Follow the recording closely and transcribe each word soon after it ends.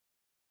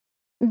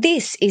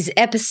This is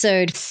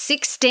episode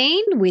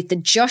 16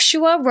 with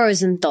Joshua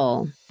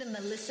Rosenthal. The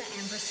Melissa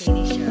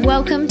Ambrosini Show.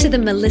 Welcome to the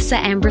Melissa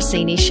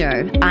Ambrosini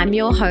Show. I'm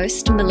your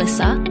host,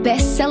 Melissa,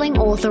 best-selling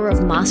author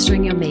of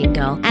Mastering Your Mean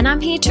Girl, and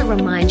I'm here to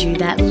remind you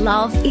that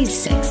love is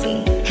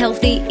sexy,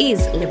 healthy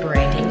is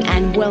liberating,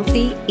 and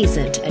wealthy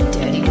isn't a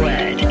dirty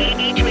word.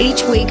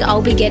 Each week,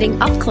 I'll be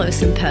getting up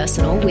close and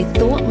personal with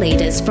thought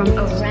leaders from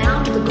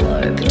around the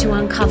globe to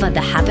uncover the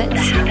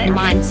habits,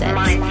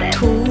 mindsets,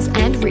 tools,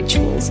 and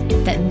rituals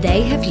that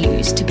they have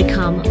used to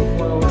become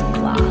world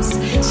class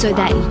so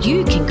that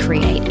you can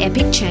create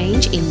epic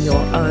change in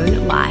your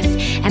own life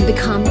and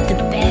become the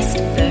best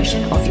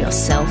version of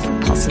yourself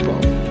possible.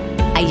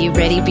 Are you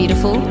ready,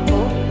 beautiful?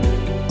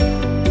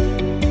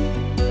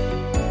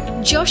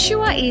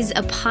 Joshua is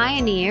a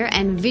pioneer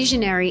and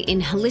visionary in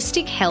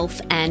holistic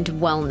health and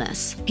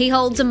wellness. He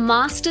holds a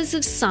Master's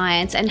of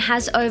Science and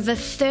has over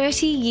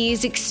 30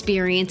 years'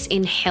 experience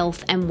in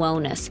health and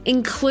wellness,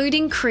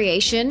 including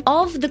creation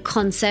of the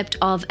concept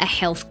of a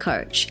health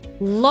coach.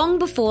 Long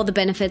before the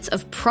benefits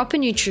of proper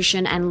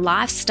nutrition and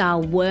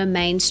lifestyle were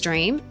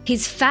mainstream,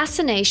 his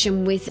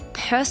fascination with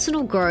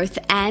personal growth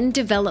and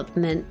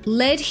development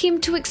led him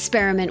to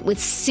experiment with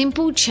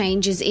simple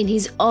changes in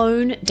his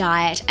own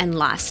diet and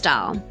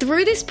lifestyle.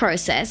 Through this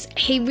process,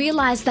 he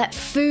realized that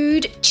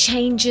food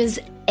changes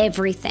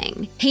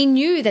everything. He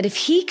knew that if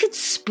he could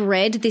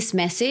spread this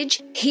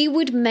message, he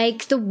would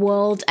make the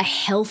world a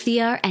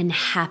healthier and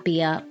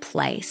happier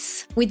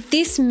place. With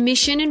this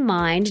mission in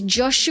mind,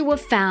 Joshua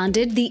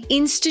founded the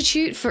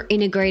Institute for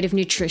Integrative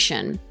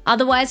Nutrition,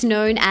 otherwise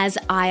known as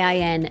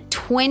IIN,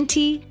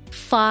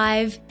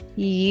 25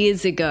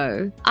 years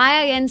ago.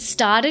 IIN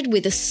started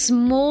with a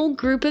small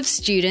group of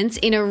students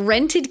in a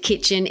rented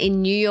kitchen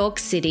in New York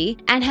City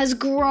and has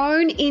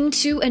grown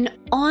into an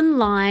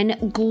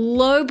online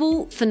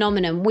global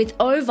phenomenon with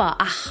over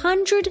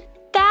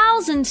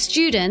 100,000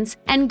 students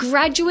and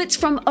graduates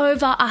from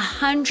over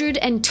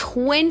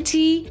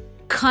 120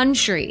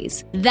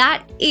 countries.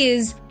 That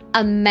is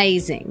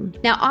amazing.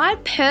 Now, I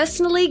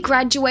personally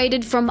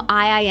graduated from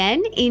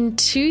IIN in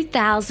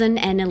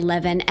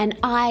 2011 and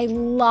I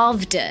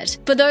loved it.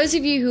 For those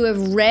of you who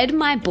have read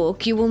my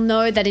book, you will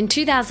know that in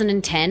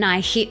 2010 I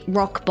hit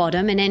rock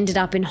bottom and ended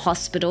up in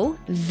hospital,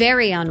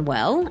 very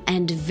unwell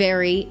and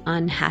very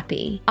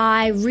unhappy.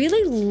 I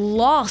really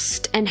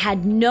lost and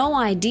had no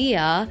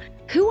idea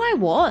who I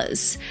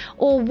was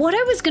or what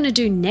I was going to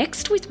do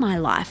next with my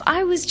life.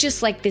 I was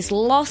just like this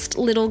lost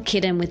little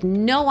kitten with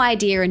no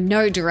idea and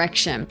no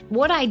direction.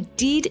 What I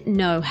did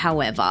know,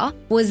 however,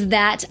 was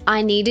that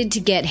I needed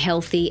to get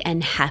healthy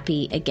and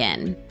happy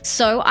again.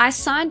 So I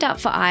signed up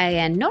for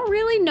IIN, not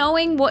really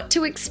knowing what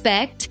to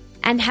expect,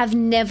 and have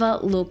never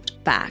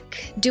looked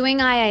back. Doing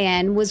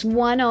IIN was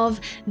one of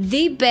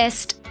the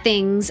best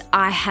things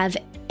I have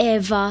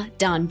ever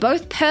done,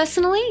 both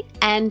personally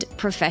and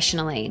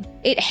professionally.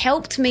 It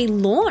helped me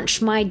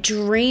launch my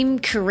dream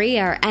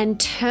career and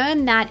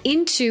turn that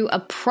into a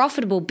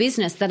profitable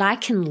business that I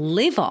can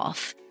live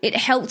off. It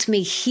helped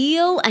me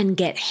heal and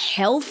get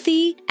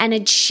healthy and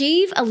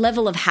achieve a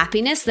level of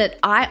happiness that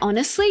I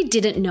honestly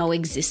didn't know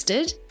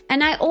existed.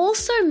 And I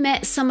also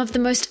met some of the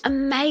most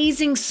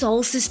amazing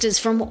soul sisters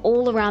from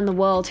all around the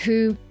world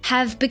who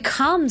have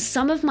become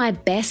some of my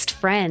best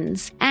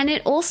friends. And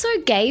it also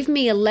gave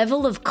me a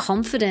level of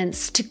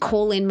confidence to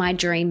call in my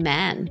dream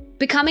man.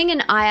 Becoming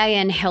an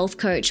IIN health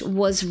coach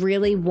was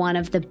really one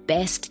of the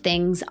best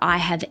things I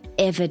have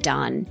ever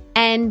done.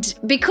 And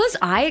because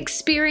I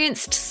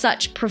experienced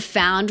such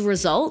profound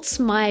results,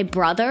 my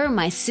brother,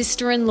 my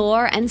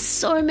sister-in-law, and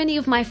so many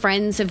of my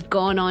friends have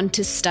gone on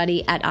to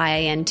study at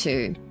IIN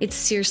too. It's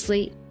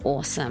seriously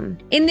awesome.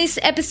 In this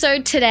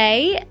episode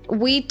today,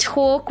 we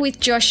talk with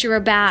Joshua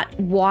about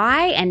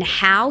why and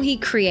how he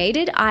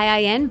created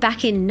IIN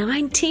back in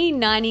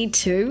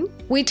 1992.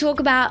 We talk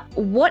about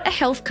what a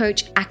health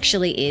coach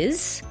actually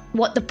is,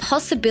 what the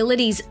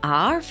possibilities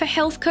are for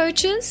health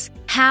coaches,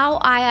 how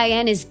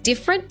IIN is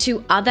different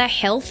to other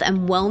health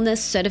and wellness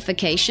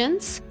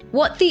certifications,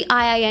 what the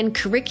IIN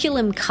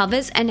curriculum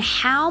covers and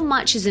how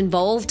much is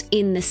involved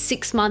in the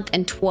 6-month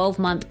and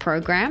 12-month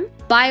program.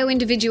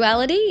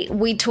 Bioindividuality,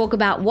 we talk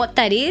about what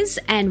that is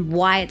and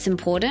why it's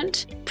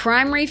important.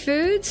 Primary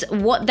foods,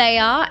 what they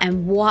are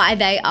and why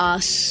they are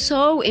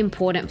so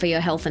important for your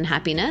health and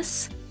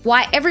happiness.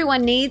 Why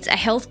everyone needs a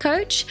health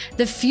coach,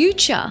 the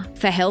future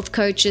for health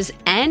coaches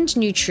and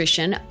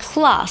nutrition.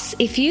 Plus,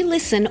 if you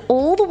listen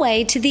all the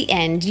way to the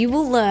end, you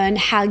will learn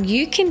how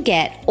you can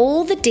get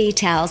all the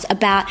details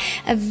about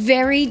a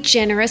very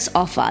generous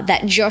offer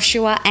that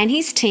Joshua and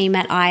his team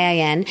at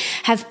IIN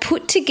have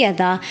put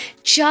together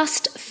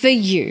just for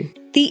you,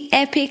 the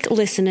epic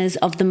listeners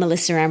of the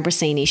Melissa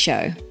Ambrosini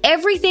Show.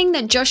 Everything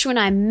that Joshua and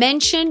I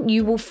mention,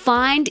 you will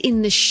find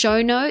in the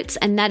show notes,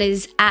 and that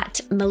is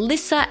at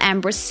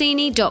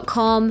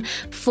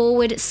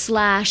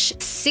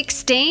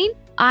melissaambrosini.com/16.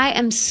 I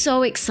am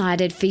so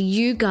excited for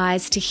you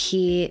guys to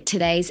hear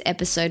today's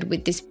episode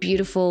with this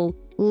beautiful,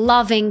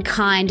 loving,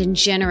 kind, and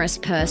generous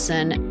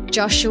person,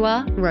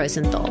 Joshua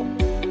Rosenthal.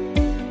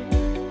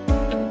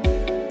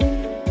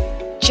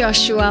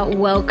 Joshua,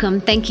 welcome.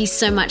 Thank you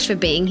so much for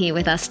being here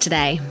with us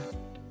today.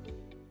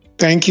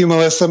 Thank you,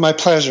 Melissa. My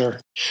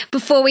pleasure.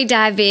 Before we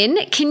dive in,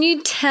 can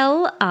you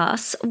tell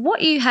us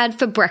what you had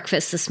for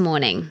breakfast this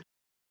morning?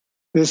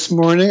 This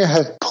morning I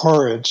had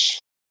porridge.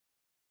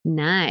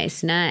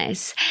 Nice.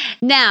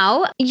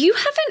 Now, you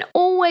haven't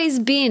always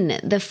been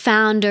the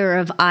founder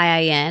of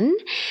IIN.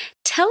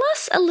 Tell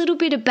us a little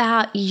bit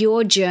about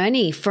your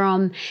journey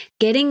from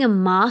getting a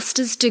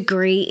master's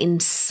degree in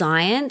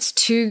science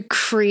to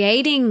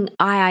creating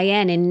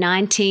IIN in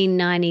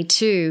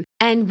 1992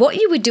 and what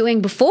you were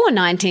doing before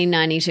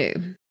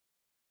 1992.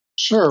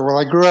 Sure. Well,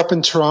 I grew up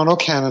in Toronto,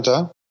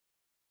 Canada,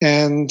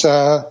 and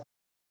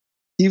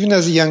even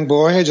as a young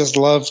boy, I just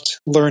loved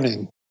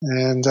learning.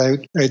 And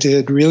I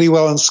did really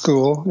well in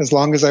school as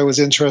long as I was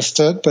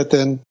interested. But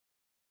then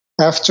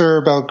after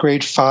about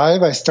grade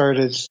 5, I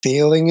started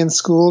failing in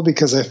school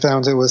because I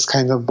found it was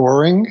kind of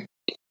boring.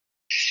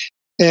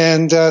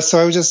 And so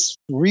I would just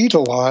read a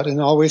lot and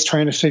always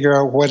trying to figure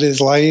out what is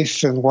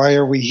life and why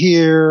are we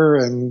here?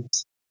 And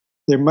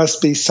there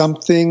must be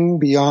something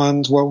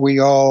beyond what we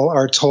all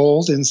are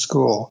told in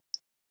school.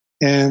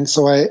 And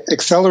so I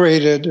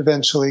accelerated,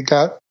 eventually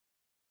got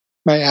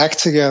my act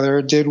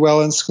together, did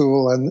well in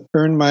school, and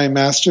earned my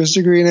master's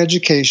degree in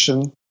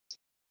education,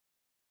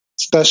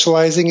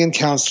 specializing in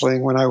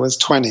counseling when I was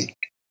 20.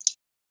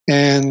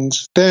 And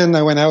then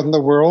I went out in the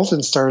world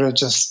and started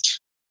just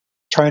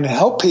trying to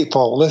help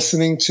people,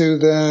 listening to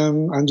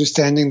them,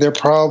 understanding their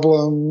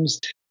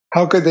problems.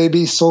 How could they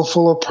be so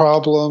full of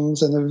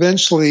problems? And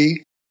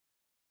eventually,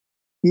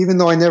 even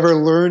though I never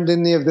learned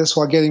any of this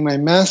while getting my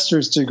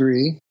master's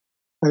degree,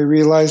 I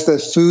realized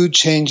that food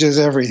changes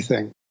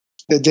everything.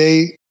 The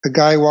day a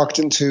guy walked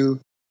in to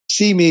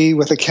see me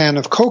with a can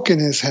of Coke in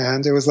his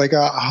hand, it was like a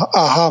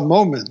aha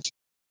moment.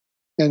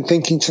 And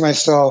thinking to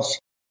myself,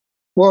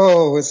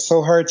 whoa, it's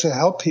so hard to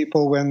help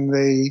people when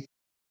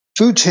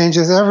food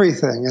changes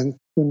everything. And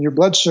when your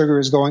blood sugar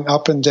is going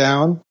up and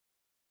down,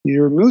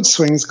 your mood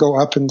swings go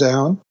up and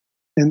down.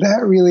 And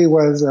that really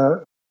was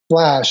a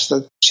flash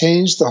that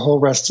changed the whole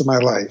rest of my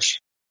life.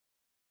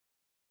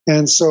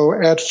 And so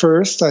at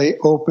first, I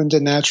opened a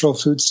natural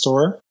food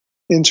store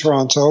in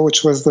Toronto,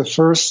 which was the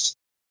first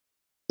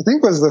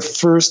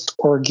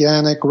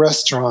organic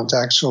restaurant,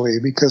 actually,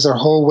 because our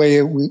whole way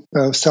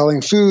of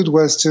selling food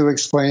was to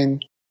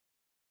explain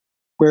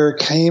where it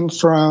came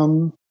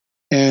from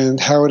and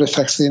how it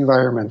affects the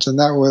environment. And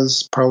that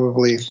was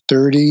probably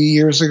 30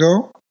 years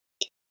ago.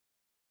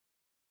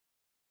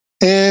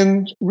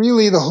 And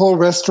really, the whole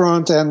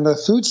restaurant and the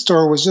food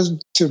store was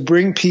just to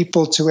bring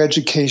people to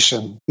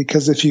education.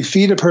 Because if you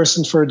feed a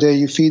person for a day,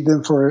 you feed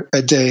them for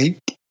a day.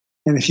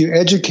 And if you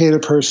educate a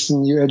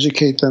person, you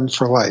educate them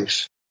for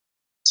life.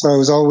 So I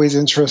was always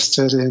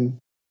interested in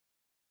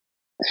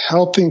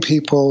helping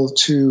people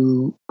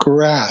to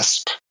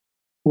grasp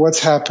what's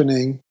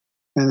happening,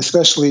 and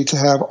especially to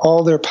have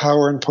all their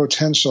power and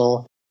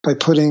potential by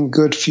putting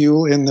good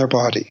fuel in their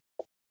body.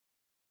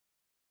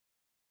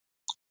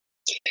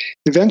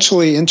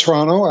 Eventually, in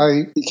Toronto,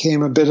 I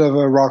became a bit of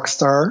a rock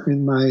star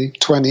in my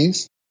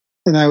 20s,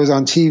 and I was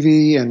on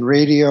TV and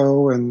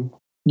radio and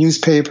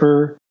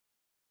newspaper.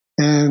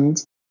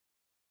 And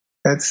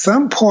at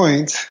some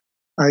point,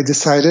 I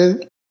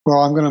decided, well,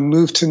 I'm going to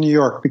move to New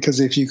York, because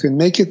if you can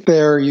make it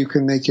there, you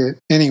can make it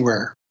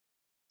anywhere.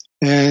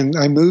 And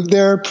I moved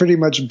there pretty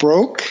much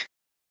broke.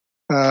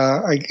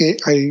 My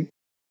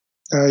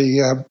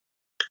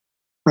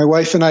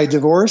wife and I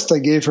divorced. I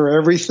gave her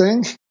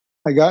everything.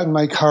 I got in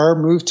my car,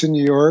 moved to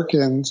New York,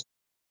 and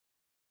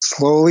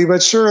slowly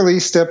but surely,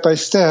 step by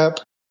step,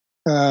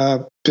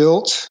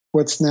 built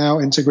what's now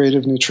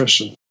integrative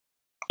nutrition.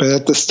 But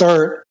at the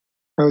start,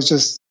 I was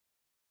just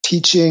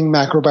teaching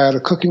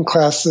macrobiotic cooking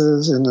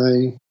classes in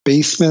the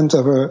basement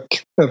of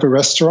a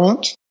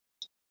restaurant.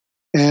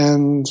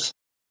 And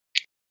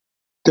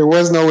there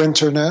was no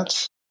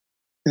internet.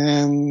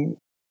 And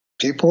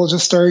people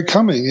just started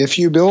coming. If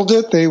you build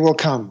it, they will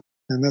come.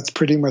 And that's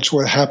pretty much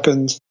what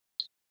happened.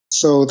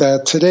 So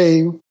that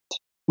today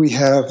we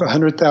have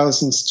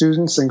 100,000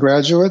 students and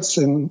graduates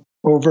in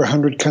over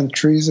 100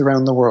 countries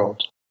around the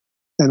world.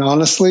 And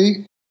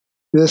honestly,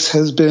 this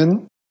has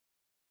been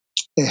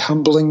a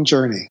humbling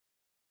journey.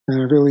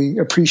 And I really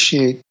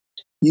appreciate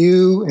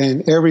you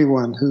and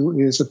everyone who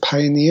is a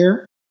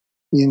pioneer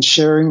in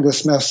sharing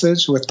this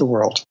message with the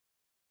world.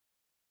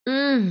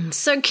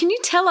 So can you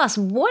tell us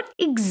what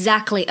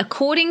exactly,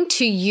 according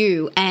to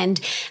you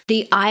and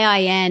the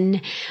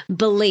IIN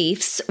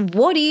beliefs,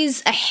 what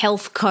is a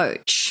health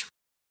coach?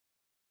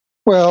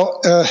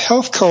 Well, a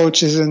health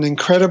coach is an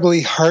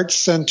incredibly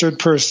heart-centered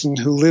person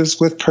who lives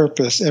with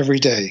purpose every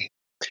day.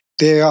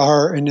 They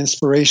are an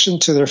inspiration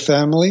to their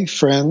family,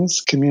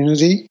 friends,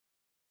 community,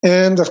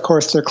 and, of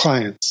course, their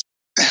clients.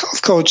 A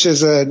health coach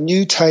is a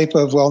new type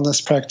of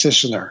wellness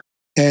practitioner,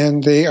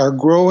 and they are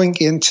growing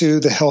into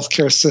the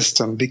healthcare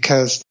system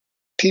because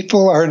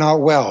people are not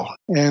well.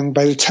 And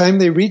by the time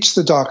they reach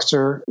the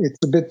doctor, it's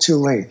a bit too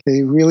late.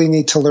 They really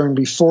need to learn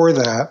before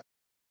that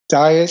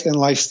diet and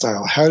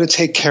lifestyle, how to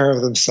take care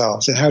of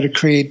themselves and how to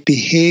create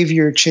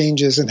behavior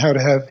changes and how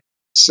to have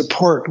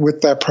support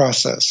with that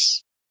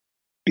process.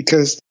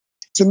 Because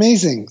it's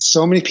amazing.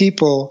 So many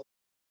people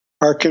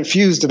are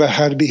confused about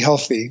how to be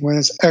healthy when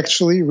it's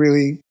actually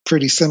really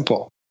pretty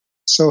simple.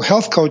 So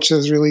health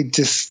coaches really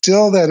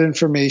distill that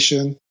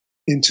information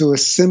into a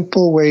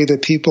simple way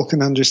that people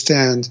can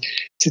understand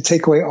to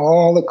take away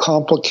all the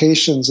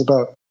complications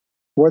about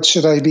what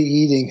should I be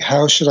eating,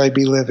 how should I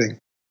be living.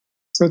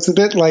 So it's a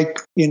bit like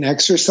in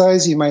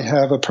exercise, you might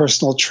have a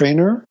personal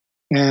trainer.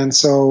 And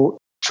so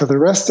for the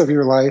rest of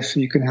your life,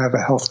 you can have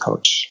a health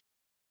coach.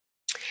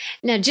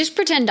 Now, just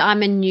pretend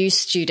I'm a new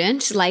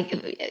student.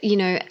 Like,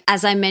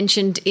 as I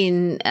mentioned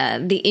in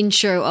the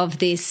intro of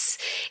this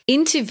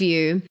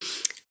interview,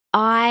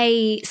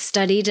 I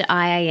studied at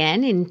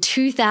IIN in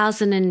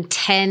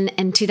 2010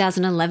 and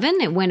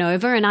 2011. It went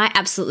over and I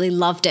absolutely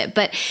loved it.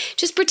 But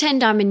just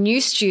pretend I'm a new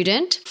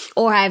student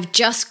or I've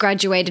just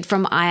graduated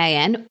from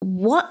IIN.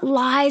 What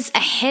lies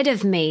ahead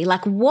of me?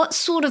 Like, what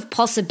sort of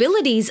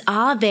possibilities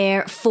are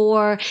there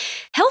for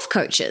health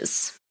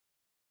coaches?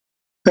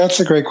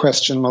 That's a great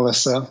question,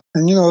 Melissa.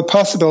 And the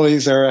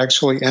possibilities are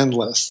actually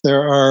endless.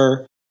 There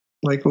are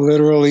like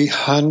literally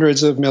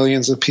hundreds of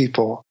millions of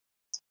people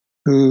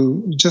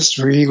who just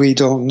really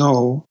don't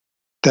know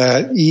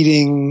that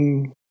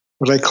eating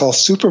what I call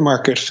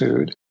supermarket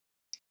food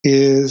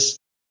is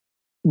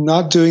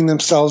not doing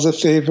themselves a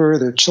favor,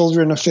 their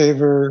children a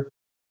favor.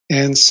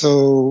 And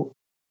so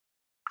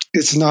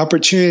it's an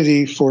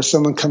opportunity for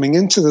someone coming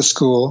into the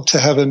school to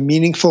have a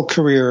meaningful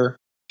career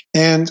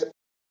and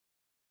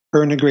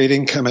earn a great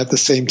income at the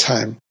same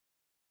time.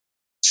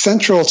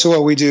 Central to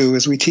what we do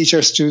is we teach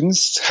our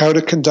students how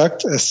to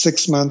conduct a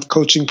 6-month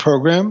coaching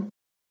program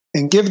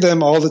and give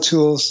them all the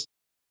tools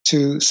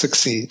to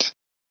succeed.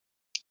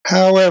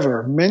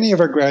 However, many of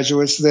our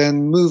graduates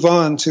then move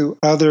on to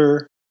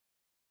other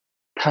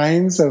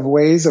kinds of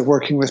ways of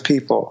working with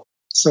people.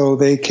 So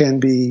they can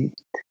be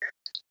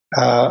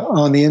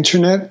on the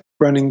internet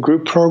running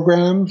group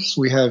programs.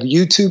 We have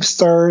YouTube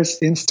stars,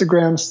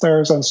 Instagram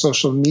stars on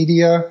social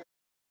media.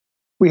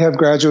 We have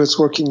graduates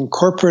working in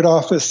corporate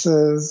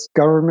offices,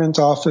 government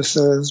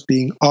offices,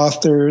 being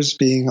authors,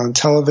 being on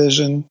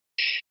television.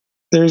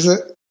 There's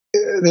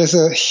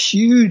a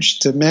huge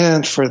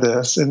demand for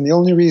this, and the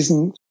only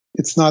reason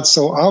it's not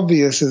so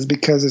obvious is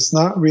because it's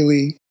not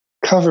really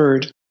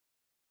covered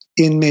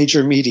in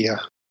major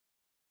media.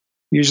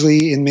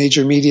 Usually in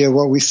major media,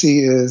 what we see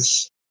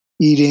is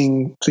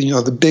eating,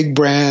 the big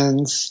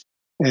brands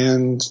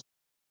and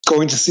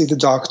going to see the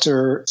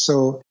doctor.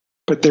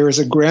 But there is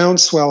a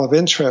groundswell of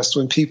interest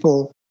when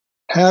people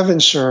have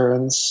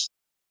insurance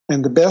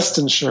and the best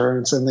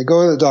insurance and they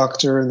go to the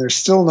doctor and they're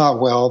still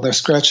not well. They're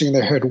scratching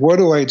their head. What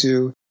do I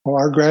do? Well,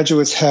 our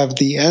graduates have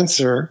the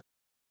answer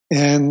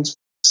and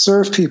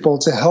serve people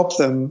to help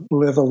them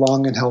live a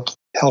long and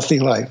healthy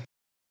life.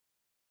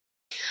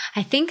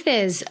 I think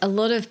there's a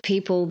lot of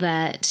people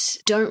that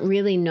don't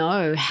really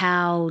know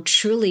how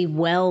truly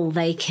well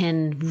they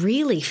can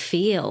really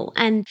feel.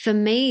 And for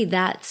me,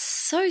 that's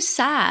so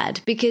sad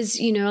because,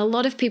 a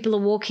lot of people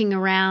are walking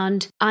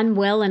around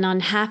unwell and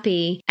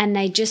unhappy and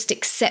they just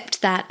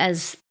accept that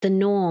as the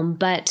norm.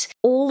 But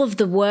all of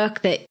the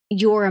work that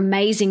your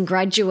amazing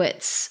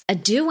graduates are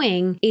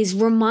doing is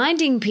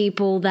reminding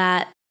people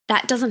that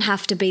doesn't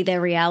have to be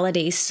their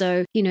reality.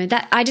 So,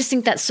 that I just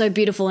think that's so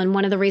beautiful. And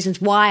one of the reasons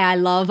why I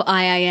love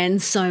IIN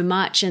so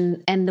much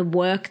and the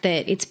work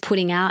that it's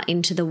putting out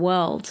into the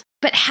world.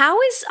 But how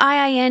is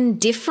IIN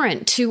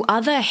different to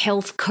other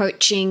health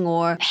coaching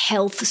or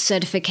health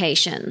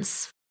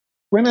certifications?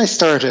 When I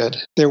started,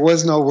 there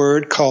was no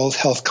word called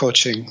health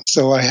coaching.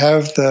 So I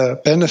have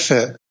the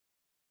benefit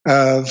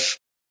of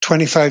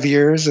 25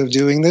 years of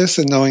doing this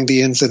and knowing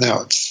the ins and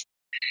outs.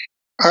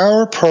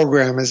 Our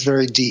program is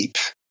very deep.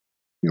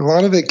 A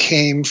lot of it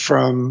came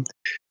from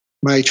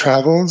my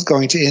travels,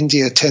 going to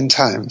India 10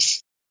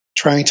 times,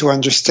 trying to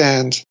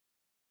understand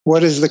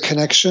what is the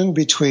connection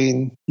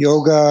between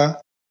yoga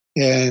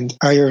and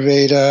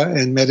Ayurveda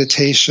and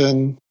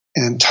meditation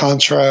and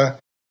Tantra,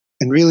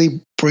 and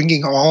really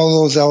bringing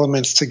all those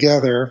elements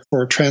together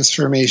for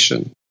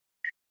transformation.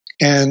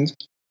 And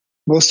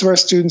most of our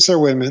students are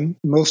women.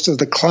 Most of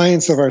the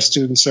clients of our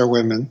students are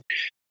women.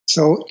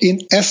 So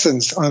in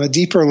essence, on a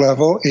deeper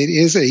level, it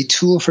is a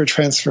tool for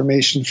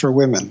transformation for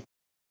women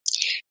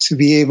to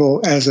be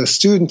able, as a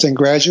student and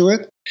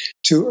graduate,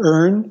 to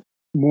earn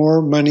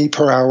more money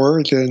per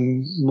hour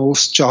than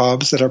most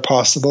jobs that are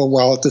possible,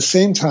 while at the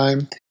same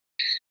time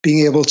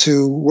being able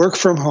to work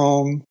from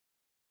home,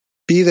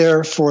 be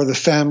there for the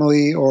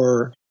family,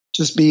 or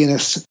just be in a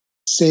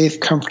safe,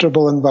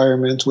 comfortable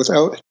environment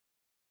without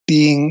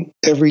being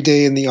every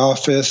day in the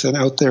office and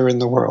out there in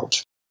the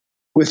world.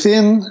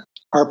 Within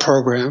our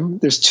program,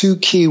 there's 2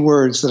 key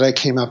words that I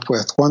came up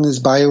with. One is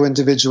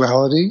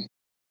bioindividuality,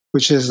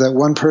 which is that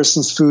one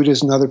person's food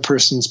is another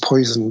person's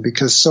poison,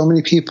 because so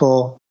many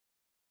people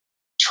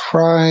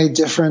try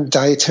different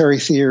dietary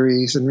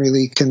theories and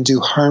really can do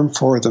harm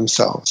for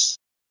themselves.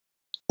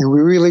 And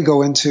we really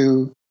go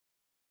into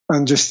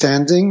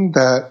understanding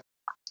that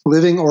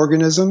living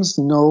organisms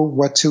know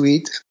what to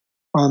eat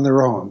on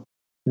their own.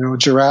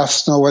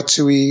 Giraffes know what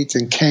to eat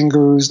and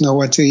kangaroos know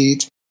what to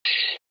eat.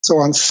 So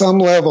on some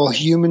level,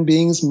 human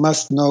beings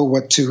must know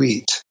what to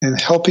eat, and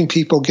helping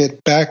people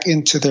get back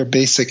into their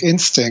basic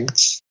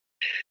instincts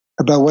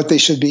about what they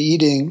should be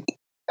eating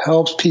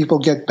helps people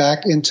get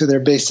back into their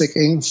basic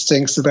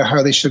instincts about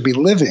how they should be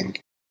living,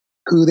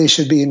 who they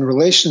should be in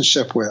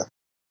relationship with,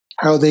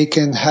 how they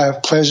can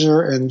have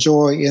pleasure and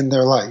joy in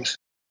their life.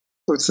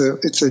 So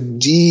it's a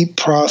deep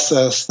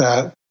process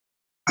that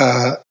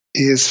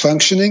is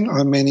functioning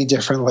on many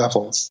different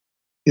levels.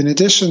 In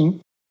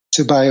addition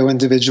to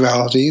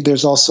bioindividuality,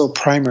 there's also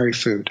primary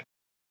food.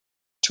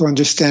 To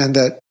understand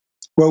that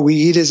what we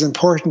eat is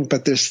important,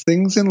 but there's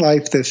things in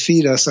life that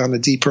feed us on a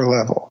deeper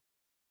level.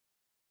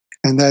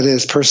 And that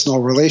is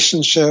personal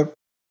relationship,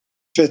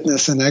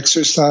 fitness and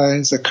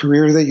exercise, a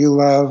career that you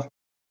love,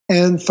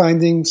 and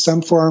finding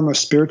some form of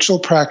spiritual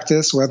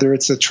practice, whether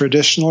it's a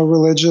traditional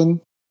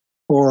religion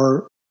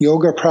or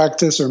yoga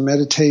practice or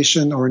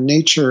meditation or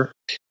nature,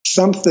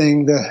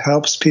 something that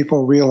helps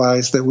people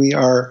realize that we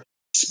are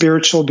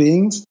spiritual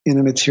beings in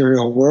a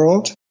material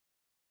world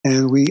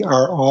and we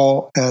are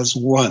all as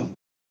one.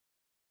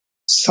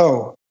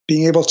 So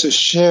being able to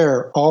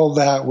share all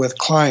that with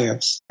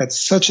clients at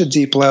such a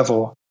deep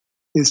level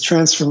is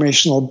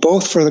transformational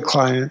both for the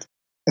client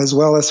as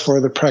well as for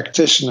the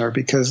practitioner,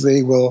 because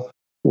they will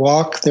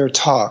walk their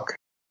talk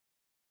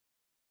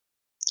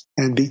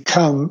and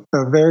become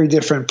a very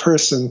different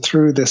person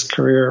through this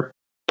career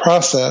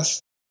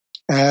process,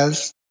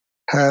 as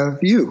have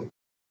you.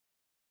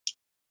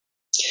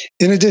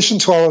 In addition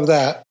to all of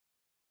that,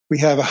 we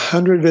have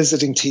 100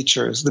 visiting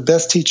teachers, the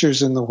best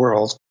teachers in the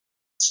world.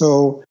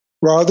 So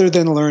rather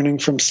than learning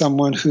from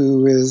someone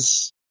who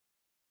is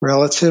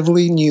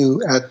relatively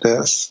new at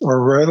this,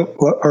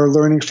 or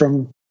learning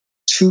from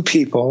 2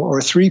 people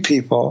or 3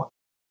 people,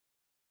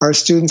 our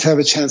students have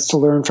a chance to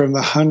learn from the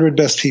 100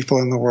 best people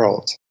in the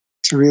world,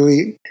 to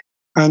really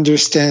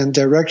understand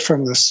direct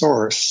from the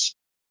source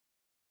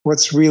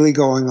what's really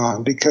going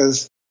on,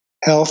 because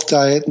health,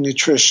 diet, and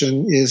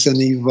nutrition is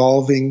an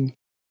evolving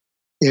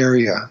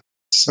area.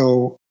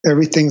 So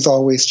everything's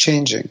always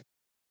changing.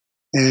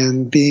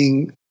 And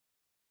being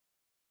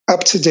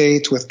up to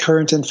date with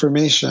current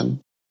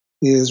information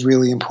is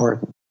really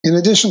important. In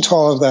addition to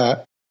all of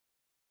that,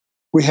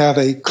 we have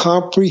a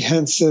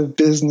comprehensive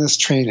business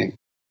training.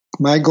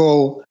 My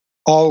goal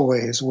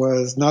always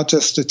was not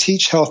just to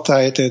teach health,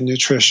 diet, and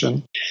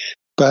nutrition,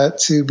 but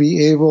to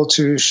be able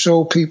to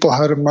show people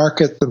how to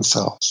market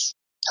themselves,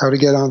 how to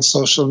get on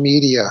social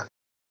media,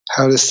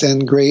 how to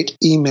send great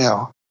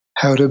email,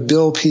 how to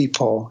bill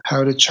people,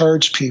 how to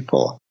charge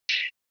people,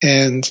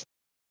 and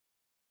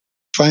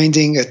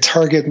finding a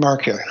target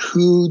market.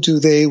 Who do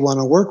they want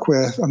to work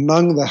with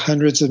among the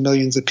hundreds of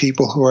millions of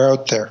people who are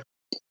out there?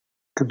 It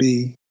could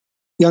be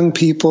young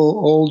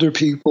people, older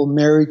people,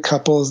 married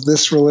couples,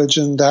 this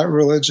religion, that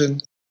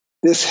religion,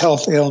 this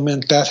health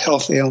ailment, that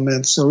health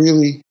ailment. So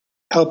really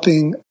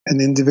helping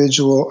an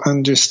individual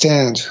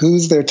understand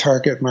who's their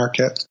target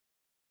market.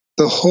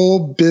 The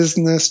whole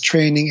business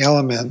training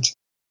element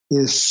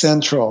is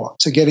central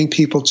to getting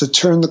people to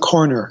turn the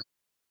corner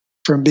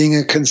from being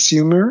a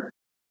consumer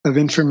of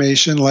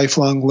information,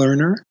 lifelong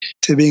learner,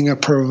 to being a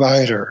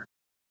provider,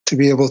 to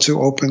be able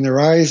to open their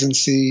eyes and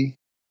see,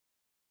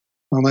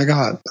 oh my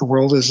God, the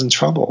world is in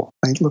trouble.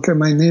 Look at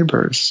my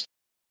neighbors.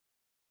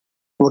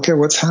 Look at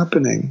what's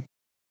happening.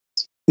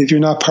 If you're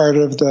not part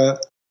of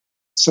the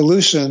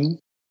solution,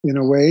 in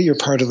a way, you're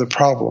part of the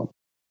problem.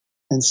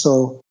 And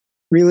so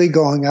really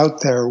going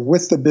out there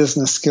with the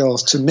business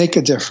skills to make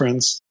a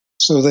difference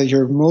so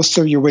that most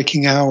of your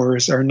waking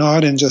hours are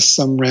not in just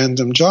some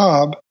random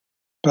job,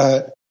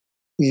 but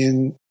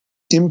in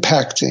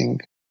impacting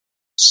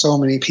so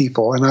many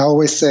people. And I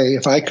always say,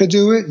 if I could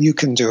do it, you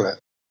can do it.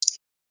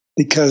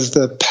 Because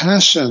the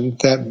passion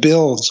that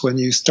builds when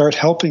you start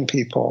helping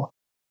people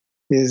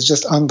is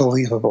just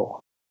unbelievable.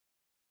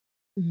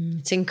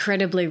 It's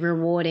incredibly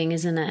rewarding,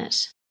 isn't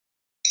it?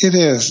 It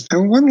is.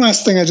 And one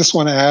last thing I just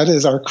want to add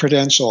is our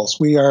credentials.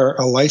 We are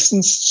a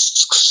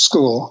licensed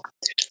school,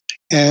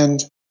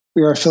 and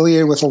we are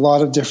affiliated with a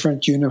lot of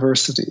different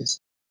universities.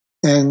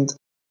 And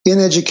in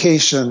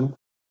education,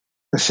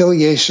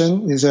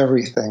 affiliation is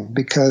everything,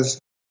 because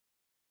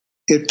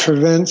it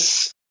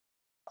prevents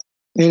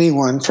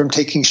anyone from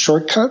taking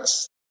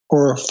shortcuts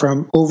or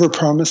from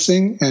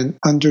overpromising and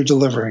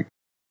under-delivering.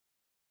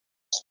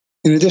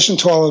 In addition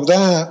to all of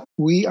that,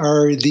 we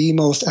are the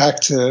most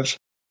active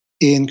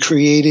in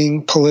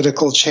creating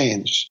political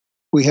change.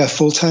 We have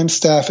full-time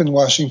staff in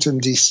Washington,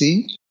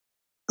 D.C.,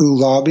 who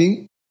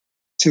lobby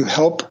to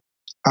help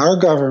our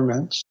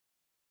government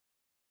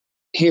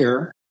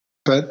here,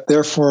 but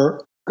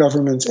therefore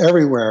governments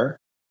everywhere,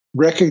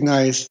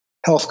 recognize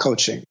health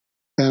coaching.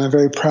 And I'm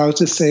very proud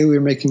to say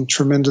we're making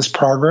tremendous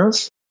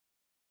progress.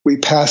 We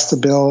passed a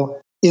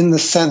bill in the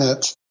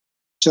Senate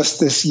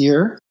just this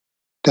year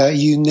that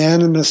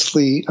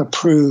unanimously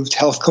approved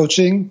health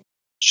coaching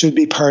should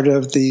be part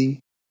of the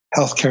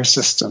healthcare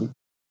system.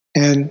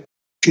 And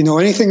if you know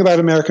anything about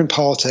American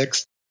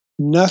politics,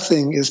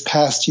 nothing is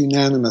passed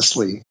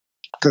unanimously.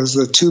 because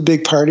the two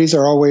big parties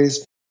are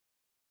always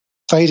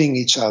fighting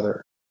each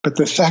other. But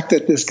the fact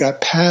that this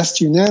got passed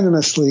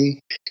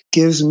unanimously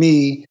gives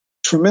me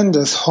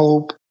tremendous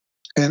hope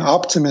and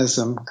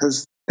optimism,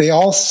 because they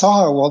all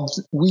saw, well,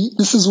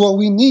 this is what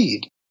we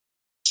need.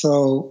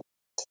 So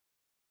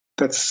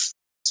that's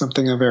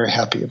something I'm very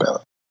happy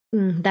about.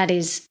 That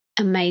is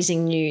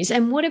amazing news.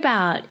 And what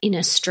about in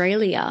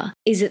Australia?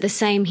 Is it the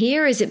same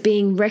here? Is it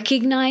being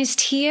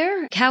recognized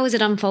here? How is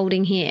it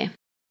unfolding here?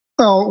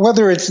 Well,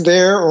 whether it's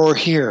there or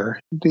here,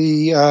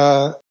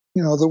 the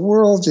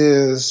world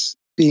is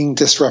being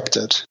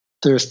disrupted.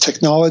 There's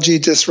technology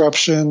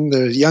disruption.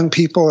 The young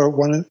people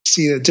want to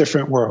see a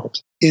different world.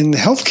 In the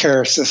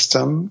healthcare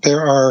system,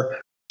 there are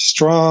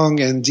strong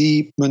and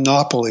deep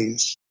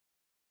monopolies.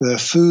 The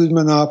food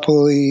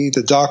monopoly,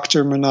 the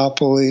doctor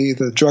monopoly,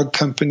 the drug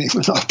company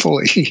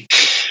monopoly.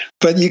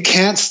 But you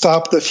can't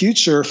stop the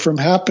future from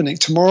happening.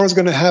 Tomorrow's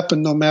going to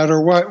happen no matter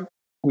what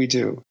we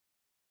do.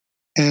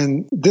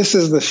 And this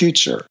is the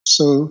future.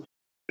 So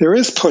there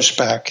is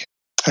pushback.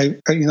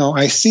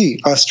 I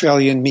see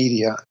Australian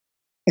media,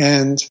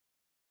 and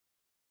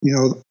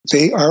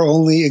they are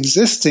only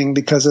existing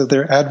because of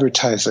their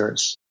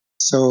advertisers.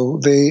 So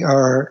they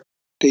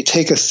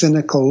take a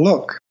cynical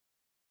look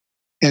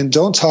and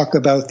don't talk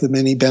about the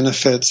many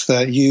benefits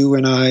that you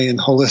and I and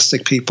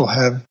holistic people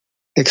have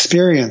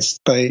experienced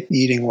by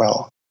eating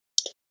well.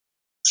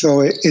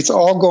 So it's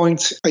all going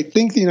to, I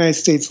think the United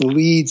States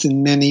leads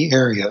in many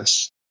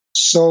areas,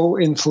 so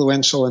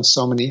influential in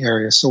so many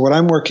areas. So what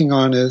I'm working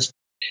on is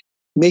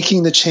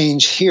making the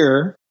change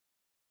here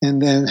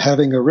and then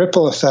having a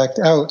ripple effect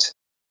out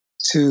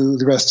to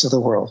the rest of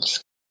the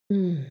world.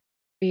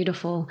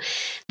 Beautiful.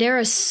 There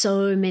are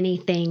so many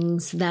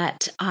things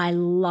that I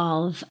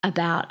love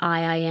about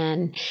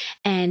IIN.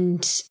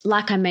 And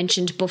like I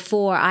mentioned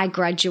before, I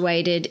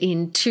graduated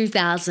in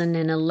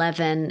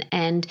 2011,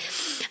 and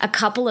a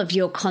couple of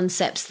your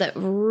concepts that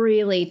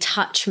really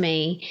touch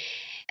me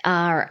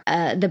are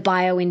the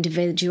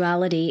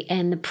bio-individuality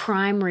and the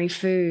primary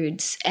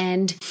foods.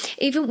 And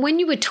even when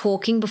you were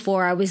talking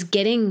before, I was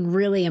getting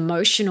really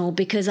emotional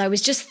because I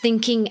was just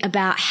thinking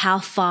about how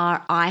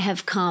far I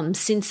have come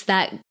since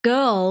that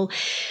girl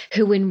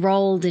who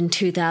enrolled in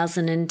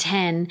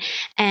 2010.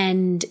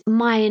 And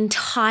my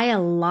entire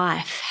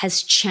life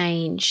has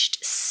changed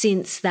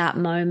since that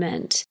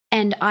moment.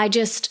 And I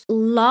just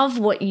love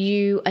what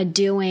you are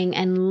doing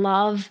and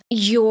love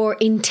your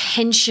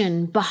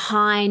intention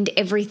behind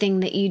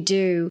everything that you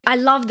do. I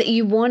love that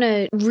you want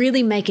to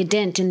really make a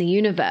dent in the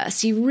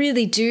universe. You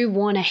really do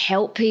want to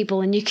help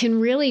people, and you can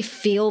really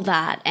feel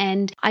that.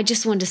 And I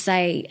just want to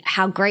say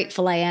how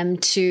grateful I am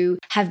to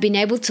have been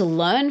able to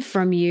learn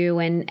from you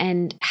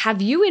and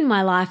have you in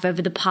my life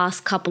over the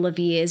past couple of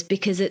years,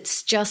 because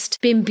it's just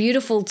been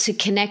beautiful to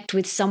connect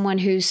with someone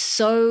who's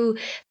so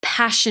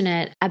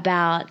passionate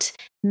about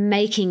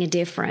making a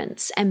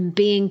difference and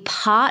being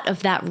part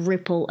of that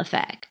ripple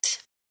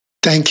effect.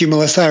 Thank you,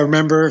 Melissa. I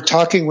remember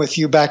talking with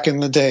you back in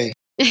the day.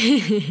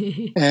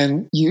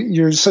 And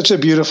you're such a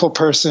beautiful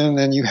person,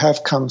 and you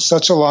have come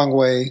such a long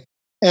way.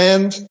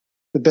 And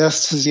the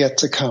best is yet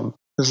to come.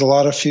 There's a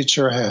lot of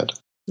future ahead.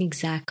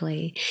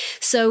 Exactly.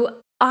 So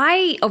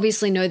I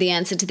obviously know the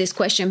answer to this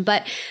question,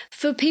 but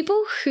for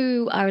people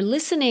who are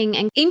listening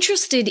and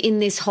interested in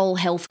this whole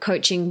health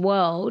coaching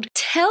world,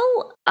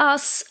 tell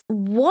us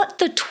what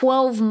the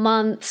 12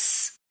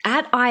 months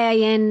at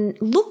IIN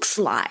looks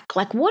like.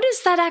 Like, what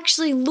does that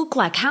actually look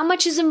like? How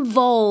much is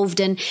involved?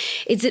 And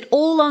is it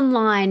all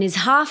online? Is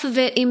half of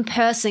it in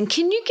person?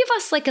 Can you give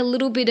us like a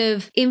little bit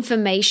of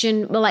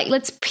information? Like,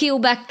 let's peel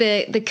back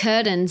the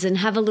curtains and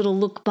have a little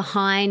look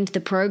behind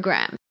the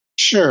program.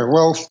 Sure.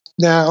 Well,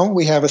 now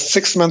we have a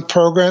 6-month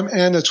program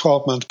and a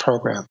 12-month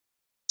program.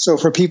 So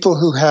for people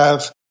who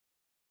have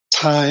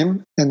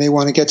time and they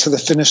want to get to the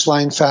finish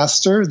line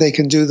faster, they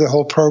can do the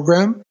whole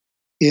program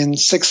in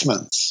 6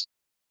 months.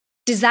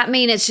 Does that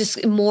mean it's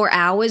just more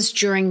hours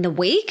during the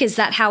week? Is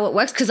that how it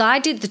works? Because I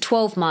did the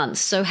 12 months.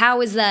 So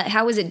how is that?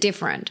 How is it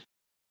different?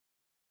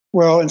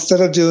 Well,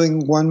 instead of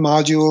doing one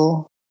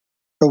module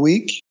a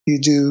week, you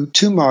do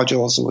 2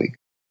 modules a week.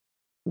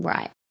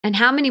 Right. And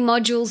how many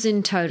modules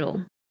in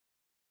total?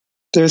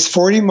 There's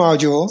 40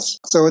 modules,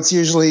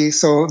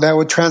 so that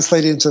would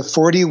translate into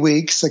 40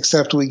 weeks,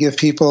 except we give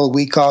people a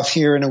week off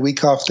here and a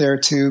week off there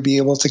to be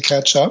able to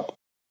catch up.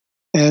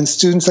 And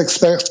students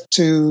expect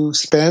to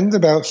spend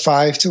about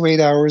 5 to 8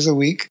 hours a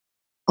week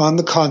on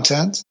the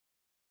content.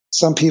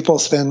 Some people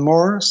spend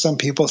more, some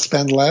people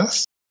spend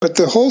less. But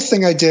the whole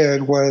thing I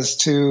did was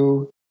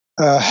to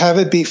have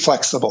it be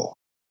flexible.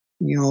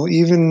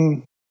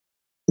 Even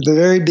at the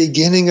very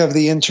beginning of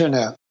the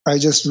internet, I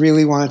just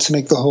really wanted to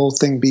make the whole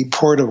thing be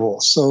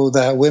portable so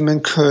that women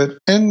could,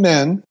 and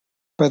men,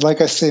 but like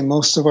I say,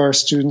 most of our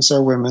students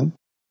are women,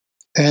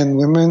 and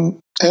women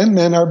and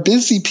men are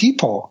busy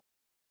people.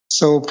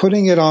 So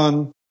putting it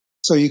on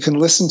so you can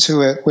listen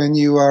to it when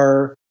you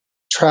are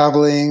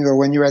traveling or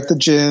when you're at the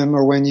gym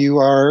or when you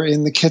are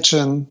in the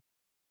kitchen,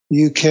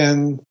 you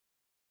can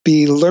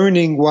be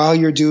learning while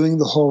you're doing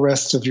the whole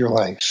rest of your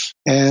life.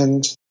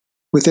 And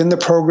Within the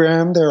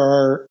program, there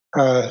are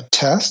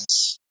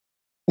tests,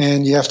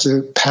 and you have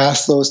to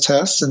pass those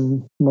tests,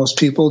 and most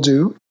people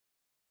do.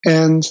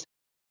 And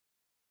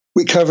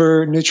we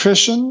cover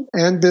nutrition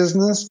and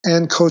business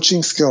and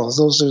coaching skills.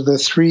 Those are the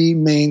three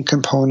main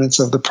components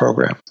of the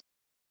program.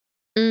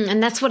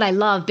 And that's what I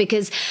love,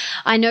 because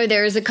I know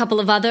there is a couple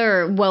of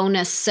other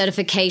wellness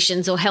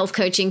certifications or health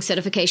coaching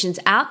certifications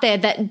out there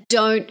that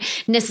don't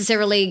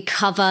necessarily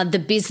cover the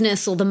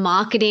business or the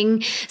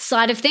marketing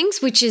side of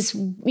things, which is,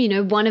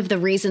 one of the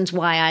reasons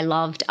why I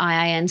loved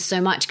IIN so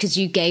much, because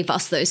you gave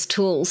us those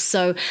tools.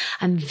 So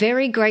I'm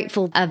very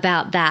grateful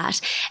about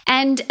that.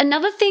 And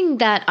another thing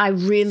that I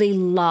really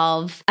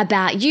love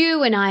about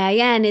you and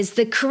IIN is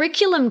the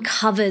curriculum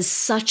covers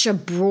such a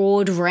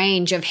broad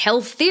range of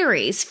health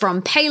theories,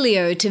 from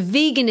paleo to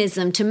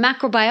veganism, to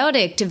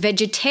macrobiotic, to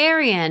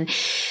vegetarian.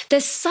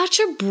 There's such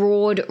a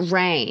broad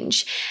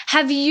range.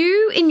 Have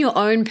you, in your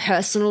own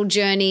personal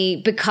journey,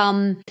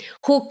 become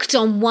hooked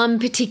on one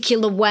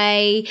particular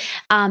way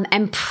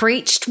and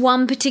preached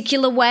one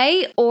particular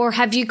way? Or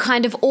have you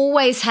kind of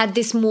always had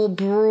this more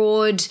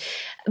broad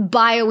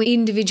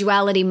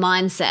bio-individuality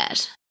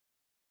mindset?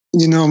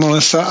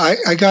 Melissa,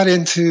 I got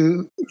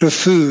into the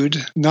food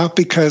not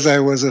because I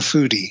was a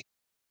foodie.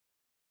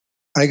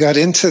 I got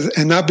into,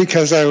 and not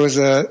because I was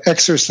an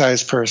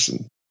exercise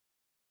person.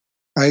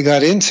 I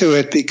got into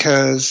it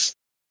because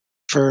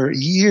for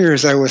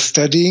years I was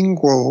studying,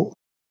 well,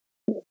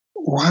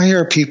 why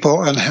are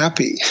people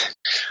unhappy?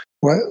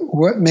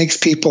 What makes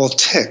people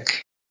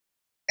tick?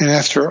 And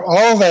after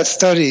all that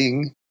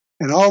studying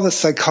and all the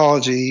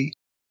psychology,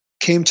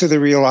 came to the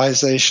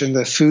realization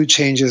that food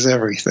changes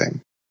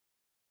everything.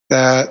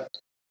 That,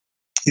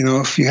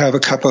 if you have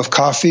a cup of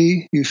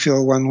coffee, you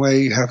feel one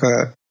way. You have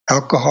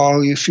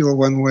alcohol, you feel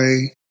one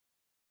way.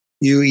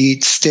 You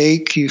eat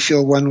steak, you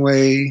feel one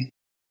way.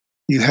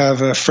 You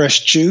have a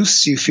fresh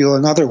juice, you feel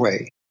another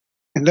way.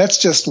 And that's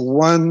just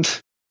one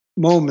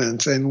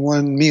moment and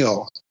one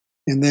meal.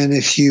 And then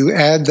if you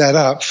add that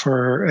up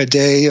for a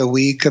day, a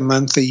week, a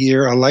month, a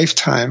year, a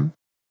lifetime,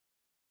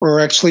 or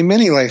actually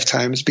many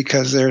lifetimes,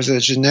 because there's a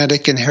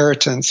genetic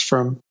inheritance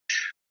from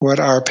what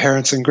our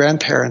parents and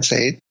grandparents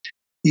ate,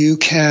 you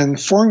can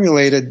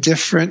formulate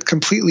a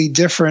completely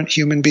different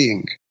human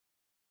being.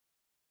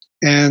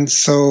 And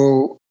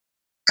so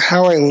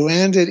how I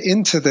landed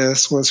into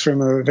this was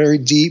from a very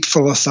deep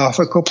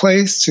philosophical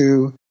place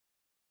to,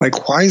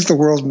 why is the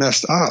world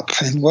messed up?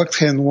 And what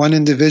can one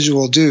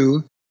individual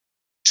do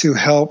to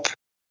help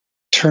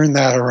turn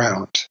that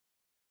around?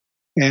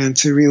 And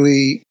to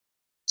really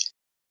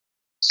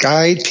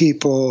guide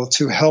people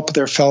to help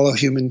their fellow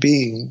human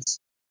beings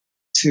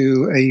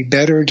to a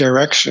better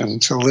direction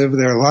to live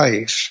their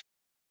life.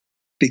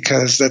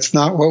 Because that's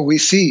not what we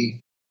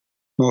see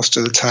most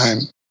of the time.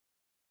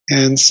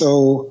 And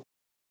so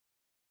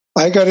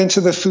I got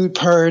into the food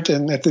part,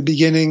 and at the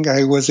beginning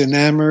I was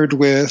enamored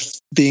with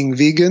being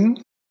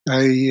vegan.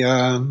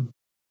 I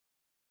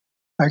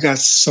got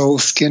so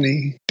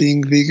skinny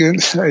being vegan.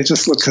 I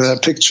just looked at a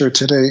picture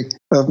today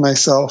of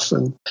myself,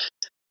 and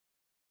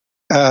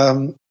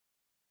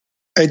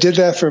I did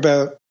that for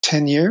about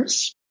 10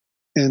 years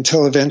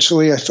until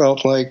eventually I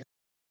felt like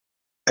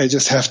I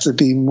just have to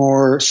be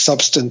more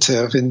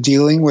substantive in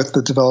dealing with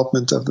the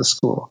development of the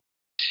school.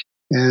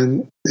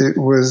 And it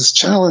was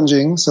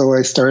challenging, so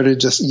I started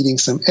just eating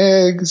some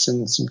eggs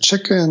and some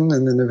chicken,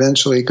 and then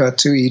eventually got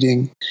to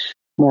eating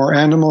more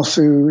animal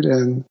food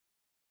and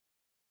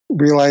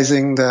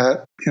realizing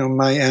that,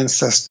 my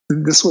ancestors,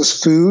 this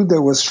was food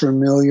that was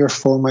familiar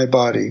for my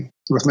body.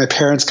 With my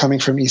parents coming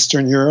from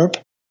Eastern Europe,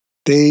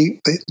 they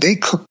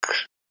cook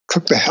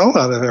the hell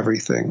out of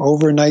everything,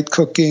 overnight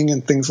cooking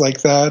and things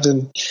like that.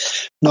 And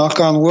knock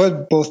on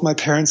wood, both my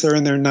parents are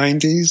in their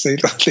 90s.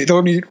 They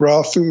don't eat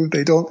raw food.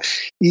 They don't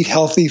eat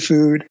healthy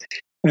food,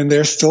 and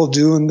they're still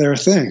doing their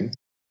thing.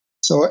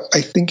 So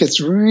I think it's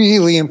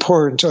really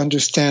important to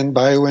understand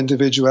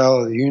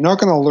bioindividuality. You're not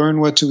going to learn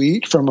what to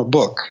eat from a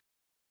book,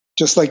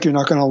 just like you're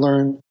not going to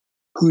learn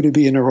who to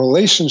be in a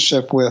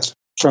relationship with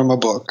from a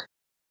book.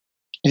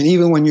 And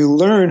even when you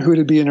learn who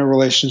to be in a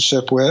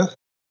relationship with,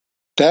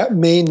 that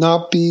may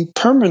not be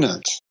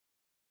permanent.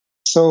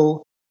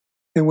 So,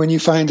 and when you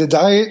find a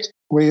diet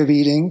way of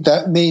eating,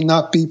 that may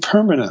not be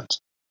permanent.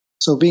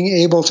 So being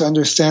able to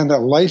understand that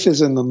life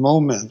is in the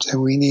moment,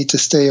 and we need to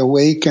stay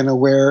awake and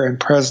aware and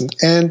present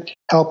and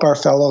help our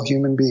fellow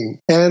human being.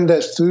 And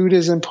that food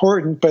is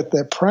important, but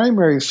that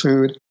primary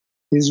food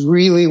is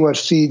really what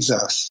feeds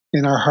us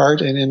in our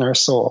heart and in our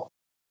soul.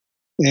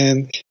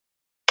 And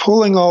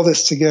pulling all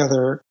this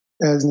together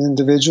as an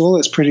individual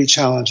is pretty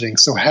challenging.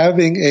 So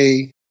having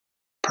a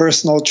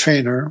personal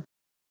trainer,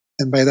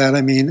 and by that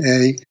I mean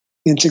a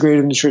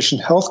integrative nutrition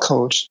health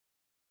coach,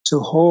 to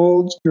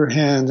hold your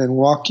hand and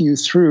walk you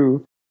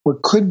through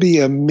what could be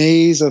a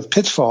maze of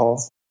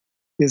pitfalls,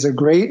 is a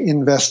great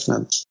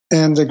investment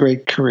and a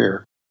great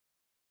career.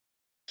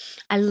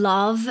 I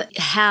love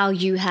how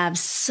you have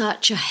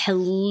such a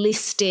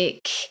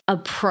holistic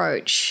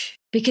approach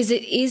because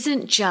it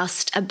isn't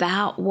just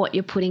about what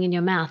you're putting in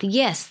your mouth.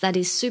 Yes, that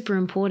is super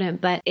important,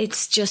 but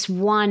it's just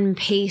one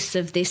piece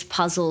of this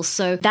puzzle.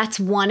 So that's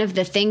one of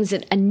the things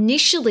that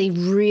initially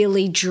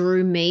really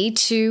drew me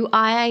to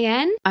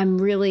IIN. I'm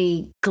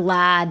really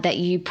glad that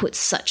you put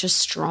such a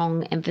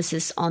strong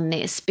emphasis on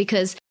this,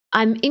 because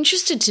I'm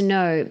interested to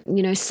know,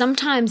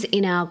 sometimes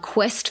in our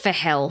quest for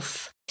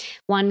health,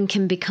 one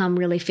can become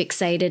really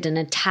fixated and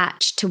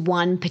attached to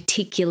one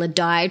particular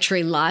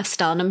dietary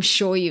lifestyle. And I'm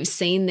sure you've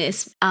seen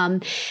this.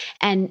 And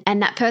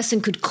that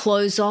person could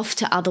close off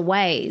to other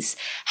ways.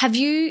 Have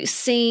you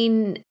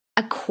seen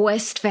a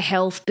quest for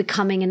health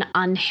becoming an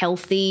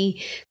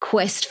unhealthy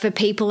quest for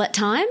people at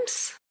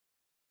times?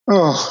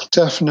 Oh,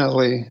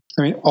 definitely.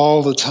 I mean,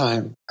 all the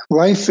time.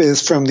 Life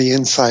is from the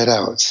inside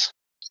out.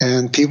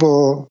 And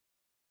people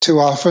too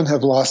often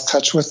have lost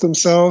touch with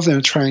themselves and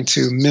are trying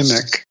to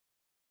mimic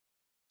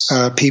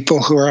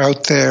people who are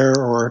out there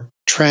or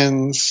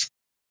trends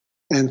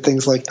and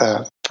things like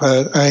that.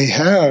 But I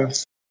have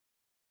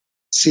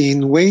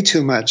seen way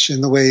too much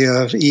in the way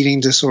of eating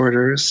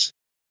disorders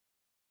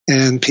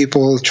and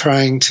people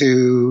trying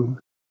to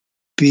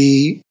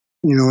be,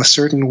 a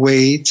certain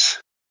weight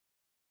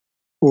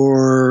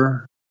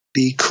or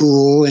be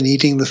cool and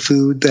eating the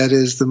food that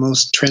is the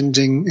most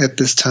trending at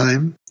this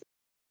time.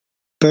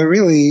 But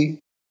really,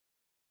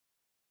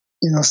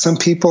 some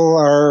people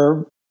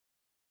are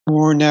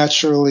more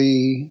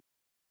naturally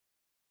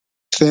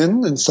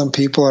thin and some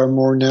people are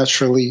more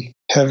naturally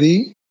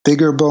heavy,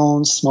 bigger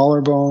bone,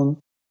 smaller bone,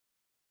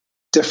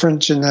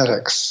 different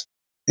genetics.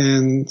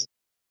 And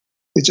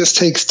it just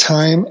takes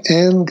time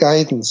and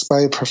guidance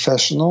by a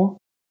professional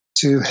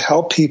to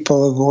help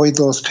people avoid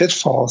those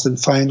pitfalls and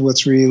find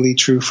what's really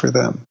true for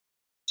them.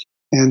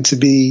 And to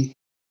be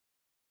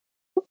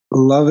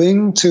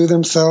loving to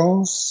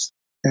themselves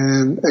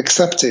and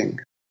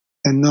accepting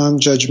and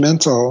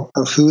non-judgmental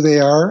of who they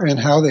are and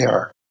how they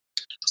are,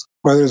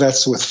 whether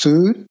that's with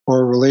food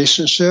or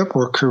relationship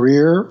or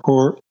career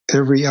or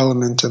every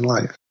element in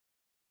life.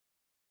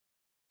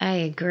 I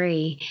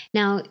agree.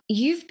 Now,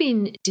 you've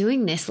been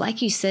doing this,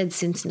 like you said,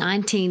 since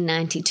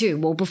 1992.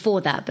 Well, before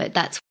that, but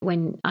that's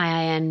when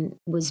IIN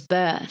was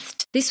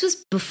birthed. This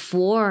was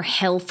before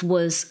health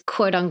was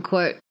quote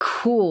unquote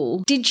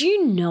cool. Did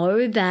you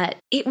know that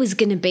it was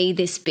going to be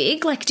this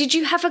big? Like, did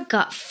you have a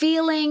gut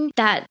feeling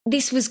that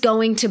this was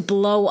going to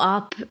blow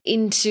up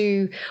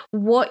into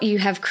what you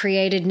have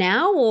created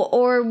now?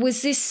 Or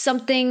was this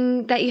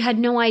something that you had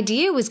no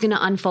idea was going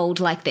to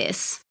unfold like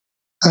this?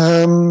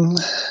 I'll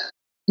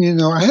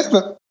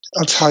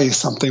tell you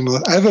something.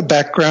 I have a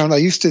background. I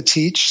used to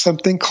teach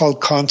something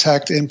called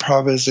contact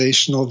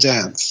improvisational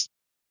dance,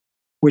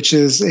 which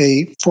is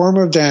a form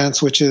of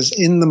dance which is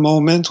in the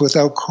moment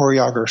without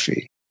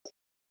choreography.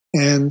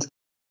 And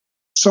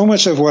so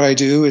much of what I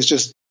do is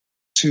just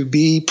to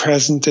be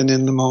present and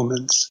in the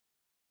moment.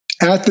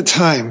 At the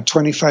time,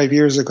 25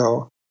 years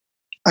ago,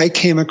 I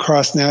came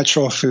across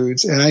natural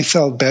foods and I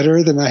felt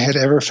better than I had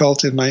ever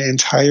felt in my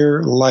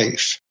entire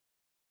life.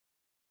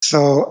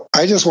 So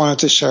I just wanted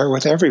to share it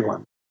with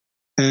everyone.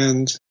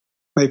 And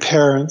my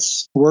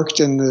parents worked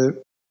in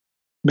the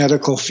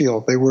medical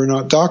field. They were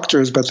not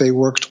doctors, but they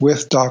worked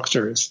with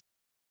doctors.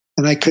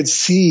 And I could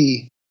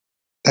see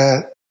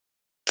that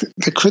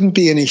there couldn't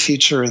be any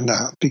future in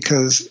that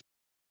because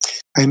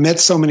I met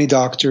so many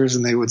doctors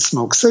and they would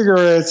smoke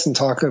cigarettes and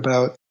talk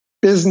about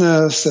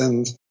business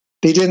and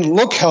they didn't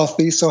look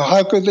healthy. So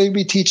how could they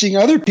be teaching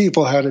other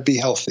people how to be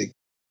healthy?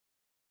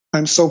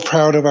 I'm so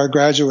proud of our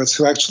graduates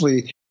who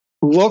actually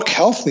look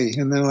healthy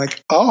and they're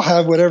like, I'll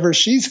have whatever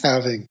she's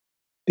having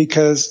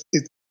because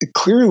it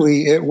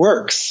clearly it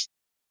works.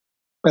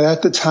 But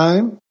at the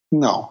time,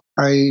 no,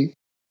 I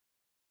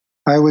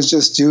was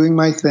just doing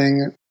my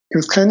thing. It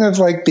was kind of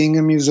like being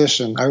a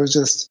musician.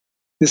 This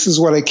is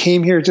what I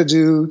came here to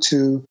do,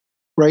 to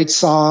write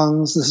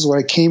songs. This is what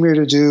I came here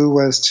to do,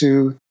 was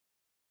to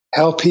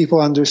help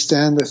people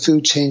understand that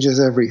food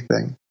changes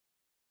everything.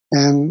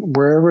 And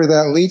wherever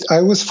that leads,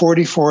 I was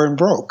 44 and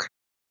broke.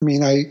 I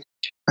mean, I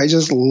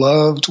just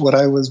loved what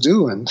I was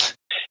doing.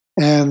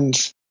 And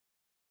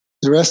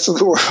the rest of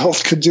the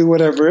world could do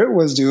whatever it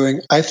was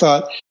doing. I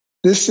thought,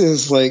 this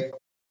is like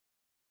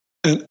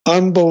an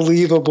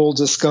unbelievable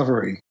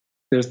discovery.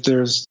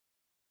 There's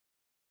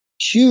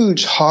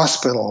huge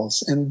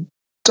hospitals and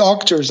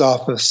doctors'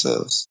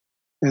 offices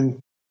and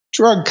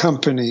drug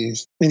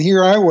companies. And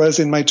here I was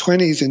in my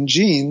 20s in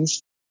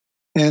jeans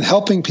and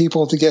helping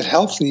people to get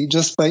healthy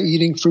just by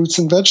eating fruits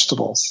and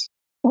vegetables.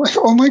 I'm like,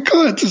 oh my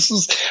God, this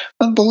is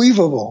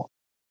unbelievable.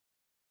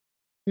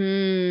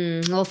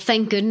 Well,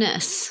 thank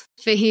goodness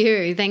for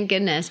you. Thank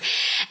goodness.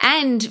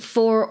 And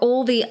for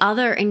all the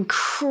other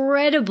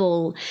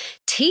incredible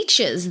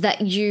teachers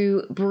that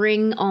you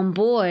bring on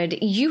board.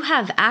 You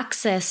have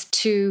access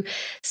to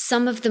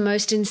some of the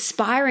most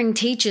inspiring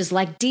teachers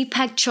like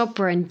Deepak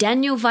Chopra and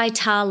Daniel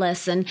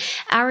Vitalis and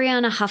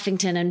Ariana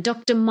Huffington and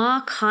Dr.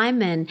 Mark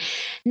Hyman.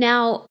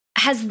 Now,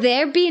 has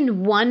there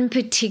been one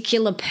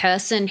particular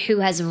person who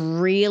has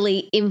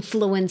really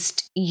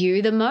influenced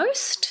you the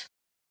most?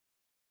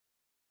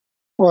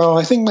 Well,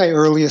 I think my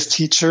earliest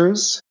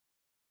teachers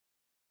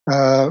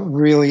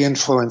really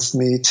influenced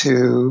me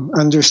to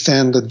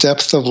understand the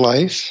depth of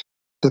life,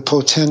 the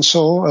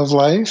potential of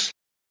life,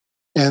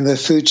 and that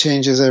food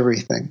changes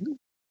everything.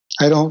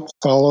 I don't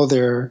follow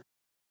their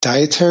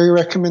dietary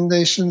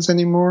recommendations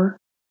anymore,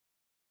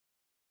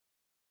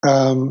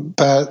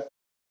 but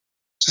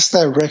just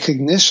that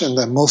recognition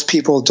that most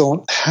people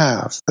don't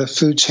have, that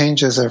food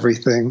changes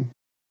everything,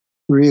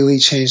 really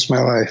changed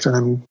my life. And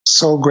I'm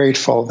so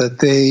grateful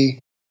that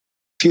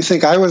if you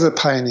think I was a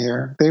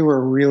pioneer, they were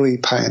really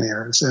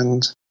pioneers.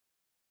 And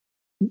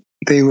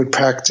they would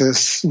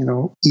practice,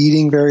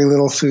 eating very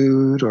little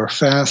food or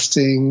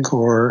fasting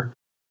or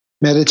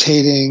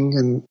meditating,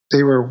 and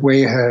they were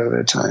way ahead of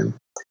their time.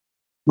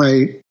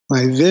 My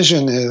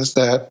vision is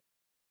that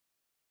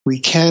we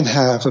can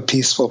have a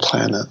peaceful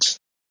planet.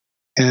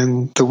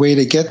 And the way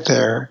to get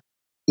there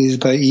is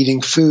by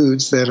eating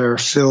foods that are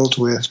filled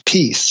with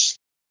peace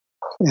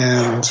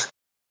and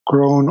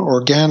grown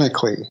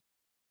organically,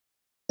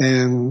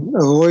 and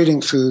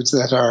avoiding foods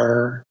that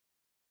are,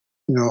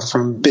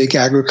 from big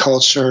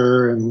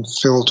agriculture and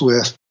filled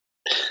with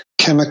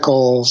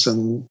chemicals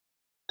and,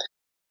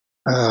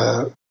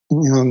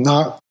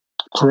 not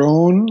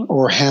grown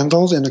or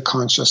handled in a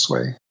conscious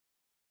way.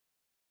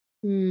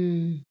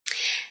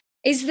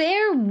 Is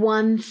there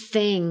one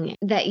thing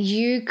that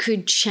you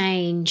could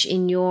change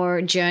in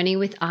your journey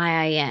with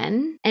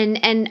IIN?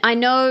 And I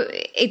know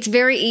it's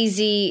very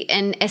easy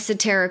and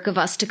esoteric of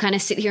us to kind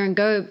of sit here and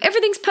go,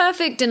 everything's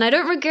perfect and I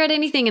don't regret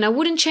anything and I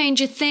wouldn't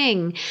change a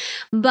thing.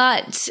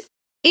 But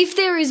if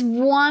there is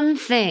one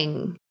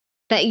thing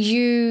that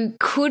you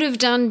could have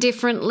done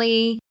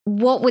differently,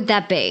 what would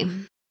that be?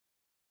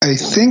 I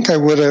think I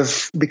would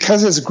have,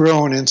 because it's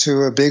grown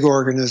into a big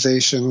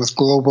organization with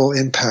global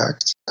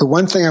impact, the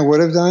one thing I would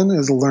have done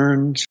is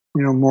learned,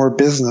 more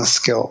business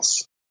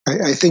skills.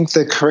 I think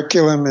the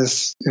curriculum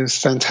is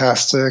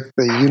fantastic.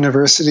 The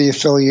university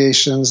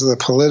affiliations, the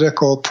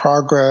political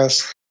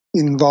progress,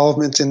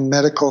 involvement in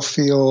medical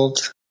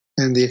field,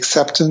 and the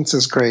acceptance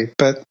is great.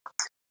 But,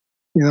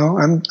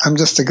 I'm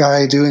just a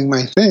guy doing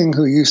my thing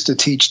who used to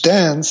teach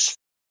dance.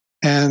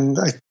 And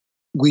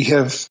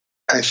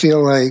I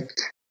feel like,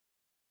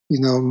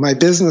 my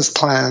business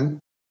plan,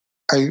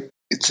 I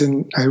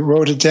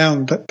wrote it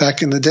down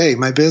back in the day.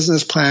 My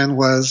business plan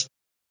was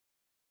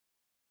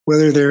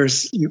whether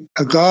there's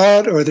a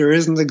God or there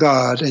isn't a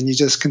God, and you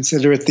just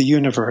consider it the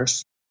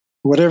universe,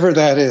 whatever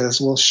that is,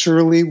 will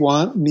surely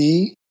want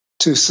me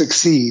to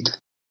succeed.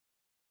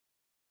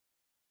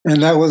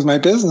 And that was my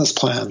business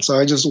plan. So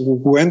I just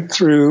went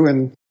through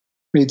and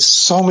made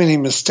so many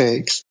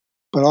mistakes,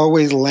 but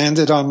always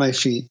landed on my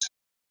feet.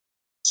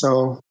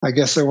 So I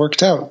guess it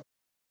worked out.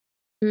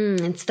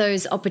 It's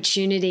those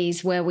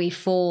opportunities where we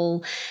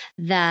fall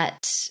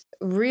that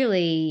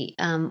really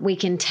we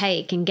can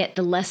take and get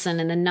the lesson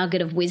and the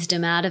nugget of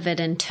wisdom out of it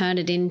and turn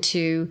it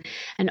into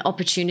an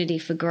opportunity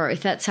for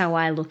growth. That's how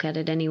I look at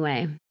it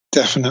anyway.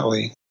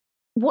 Definitely.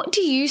 What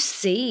do you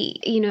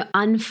see,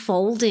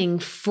 unfolding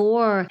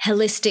for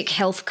holistic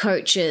health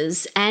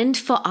coaches and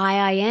for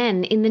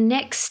IIN in the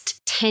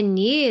next 10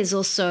 years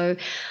or so?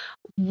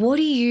 What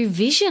do you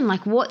vision?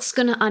 Like, what's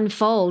going to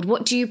unfold?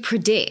 What do you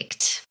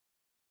predict?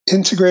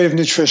 Integrative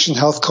nutrition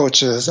health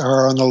coaches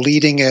are on the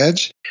leading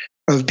edge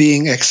of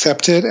being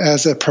accepted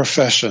as a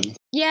profession.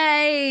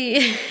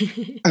 Yay!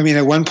 I mean,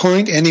 at one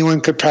point,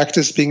 anyone could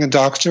practice being a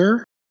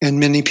doctor, and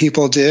many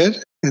people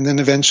did. And then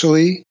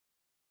eventually,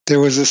 there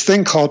was this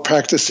thing called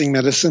practicing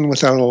medicine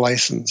without a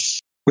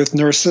license. With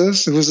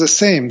nurses, it was the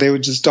same.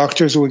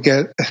 Doctors would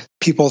get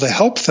people to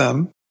help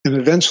them. And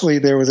eventually,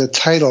 there was a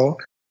title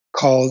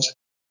called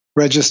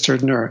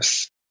registered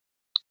nurse.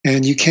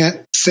 And you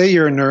can't say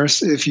you're a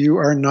nurse if you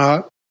are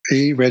not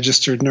a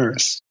registered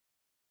nurse.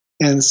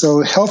 And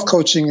so health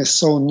coaching is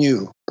so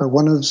new. But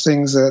one of the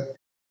things that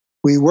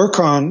we work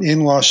on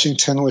in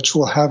Washington, which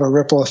will have a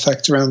ripple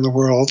effect around the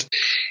world,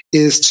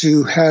 is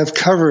to have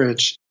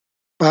coverage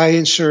by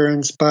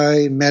insurance,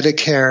 by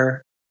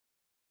Medicare,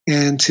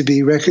 and to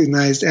be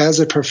recognized as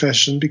a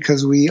profession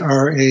because we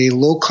are a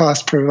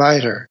low-cost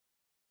provider.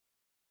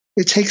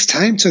 It takes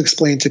time to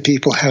explain to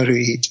people how to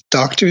eat.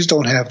 Doctors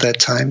don't have that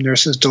time.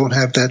 Nurses don't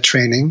have that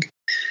training.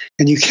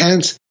 And you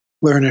can't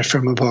learn it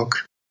from a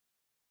book.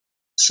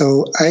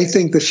 So I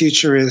think the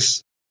future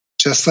is,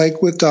 just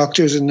like with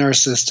doctors and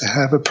nurses, to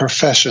have a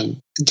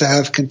profession and to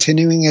have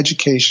continuing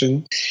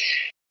education.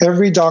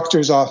 Every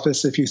doctor's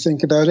office, if you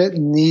think about it,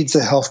 needs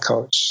a health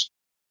coach.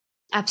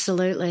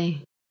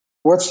 Absolutely.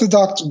 What's the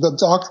doctor?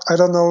 I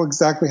don't know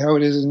exactly how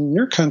it is in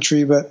your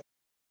country, but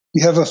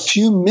you have a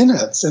few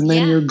minutes and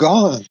then you're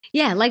gone.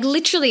 Yeah, like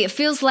literally, it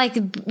feels like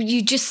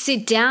you just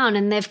sit down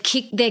and they're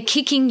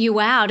kicking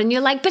you out, and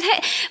you're like, but hang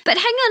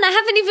on,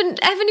 I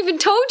haven't even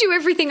told you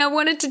everything I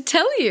wanted to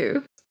tell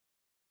you.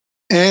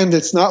 And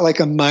it's not like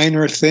a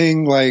minor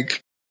thing,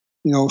 like,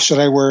 should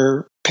I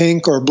wear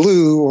pink or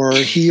blue or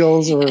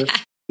heels, or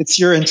it's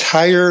your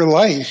entire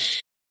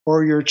life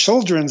or your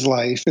children's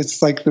life.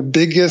 It's like the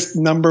biggest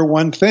number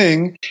one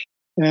thing,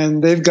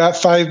 and they've got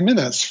 5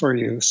 minutes for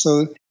you.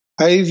 So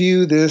I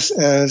view this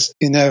as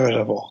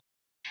inevitable.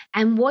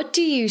 And what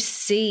do you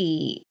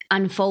see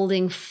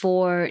unfolding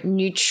for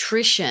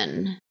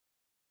nutrition?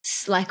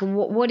 Like,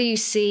 what do you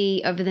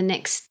see over the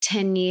next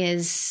 10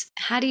 years?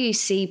 How do you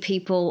see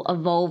people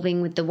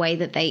evolving with the way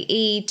that they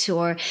eat?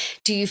 Or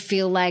do you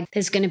feel like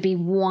there's going to be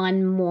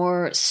one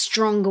more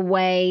stronger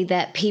way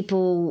that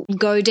people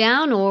go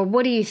down? Or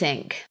what do you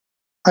think?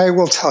 I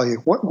will tell you.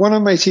 One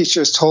of my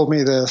teachers told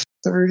me this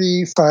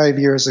 35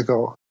 years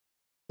ago.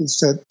 He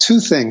said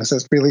two things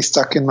that really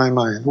stuck in my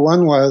mind.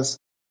 One was,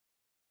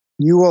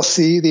 you will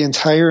see the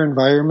entire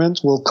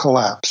environment will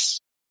collapse.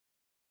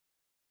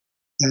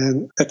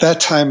 And at that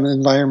time, the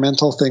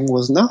environmental thing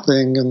was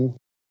nothing. And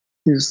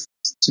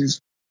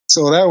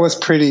so that was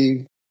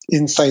pretty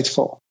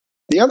insightful.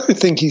 The other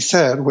thing he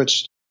said,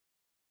 which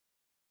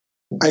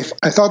I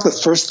thought the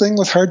first thing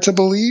was hard to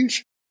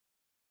believe,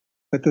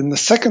 but then the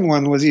second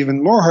one was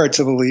even more hard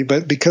to believe.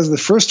 But because the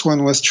first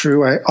one was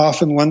true, I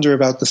often wonder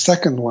about the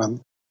second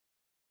one.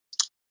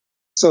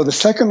 So the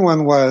second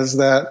one was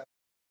that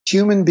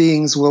human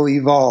beings will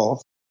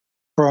evolve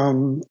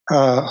from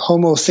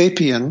Homo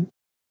sapien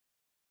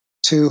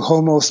to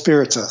Homo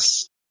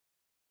spiritus.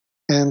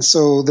 And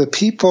so the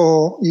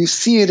people, you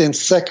see it in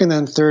second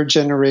and third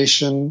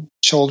generation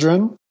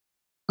children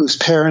whose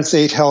parents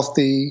ate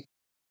healthy,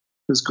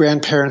 whose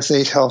grandparents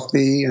ate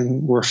healthy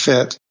and were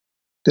fit,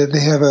 that they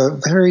have a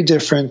very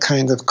different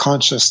kind of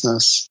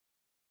consciousness,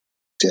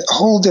 a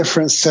whole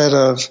different set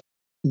of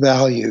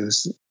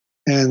values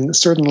and a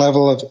certain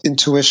level of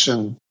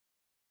intuition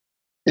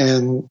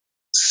and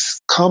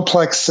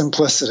complex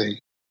simplicity.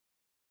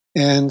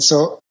 And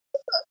so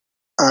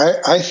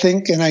I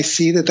think and I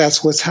see that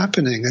that's what's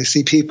happening. I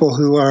see people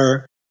who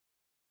are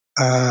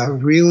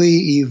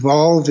really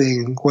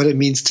evolving what it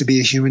means to be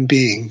a human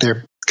being,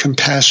 their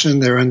compassion,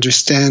 their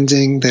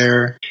understanding,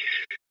 their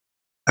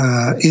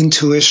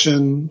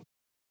intuition,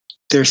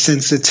 their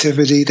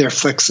sensitivity, their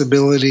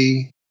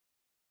flexibility.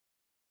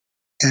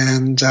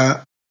 And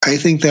I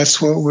think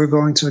that's what we're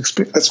going to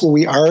experience. That's what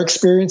we are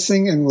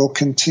experiencing, and will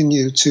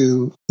continue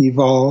to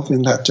evolve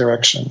in that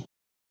direction.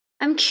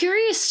 I'm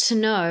curious to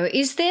know,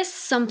 is there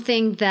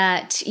something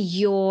that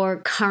you're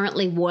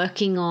currently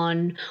working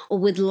on or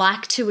would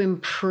like to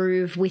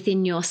improve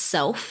within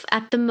yourself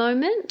at the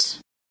moment?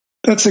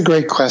 That's a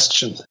great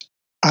question.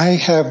 I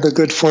have the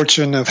good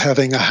fortune of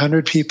having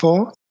 100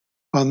 people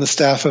on the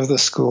staff of the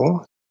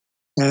school,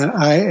 and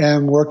I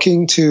am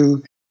working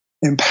to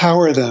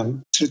empower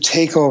them to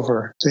take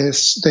over.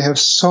 They have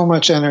so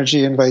much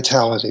energy and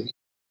vitality.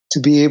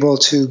 To be able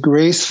to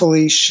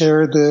gracefully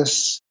share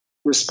this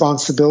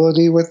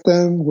responsibility with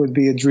them would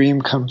be a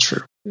dream come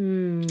true.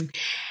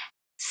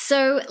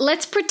 So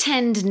let's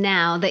pretend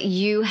now that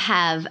you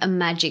have a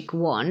magic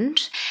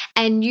wand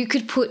and you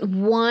could put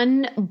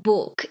one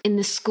book in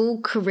the school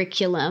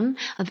curriculum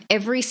of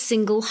every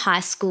single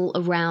high school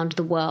around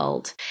the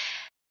world.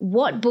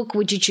 What book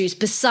would you choose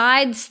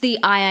besides the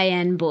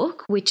IIN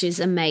book, which is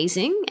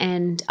amazing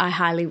and I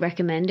highly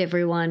recommend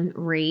everyone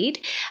read?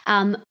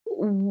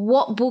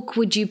 What book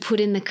would you put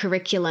in the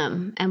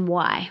curriculum and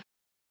why?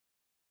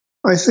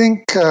 I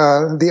think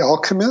The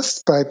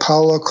Alchemist by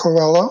Paulo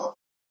Coelho.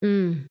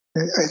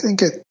 I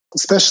think it,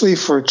 especially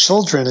for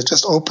children, it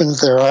just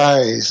opens their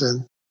eyes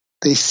and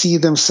they see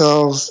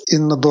themselves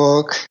in the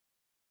book,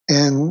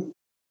 and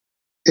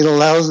it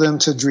allows them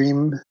to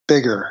dream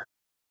bigger,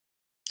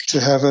 to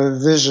have a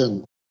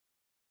vision.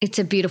 It's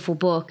a beautiful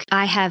book.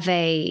 I have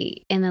an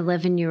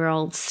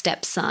 11-year-old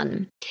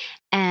stepson,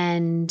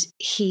 and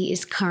he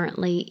is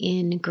currently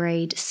in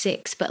grade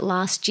 6. But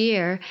last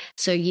year,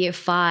 so year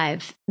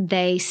 5,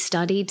 they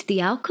studied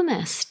The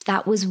Alchemist.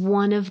 That was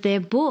one of their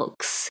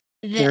books.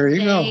 There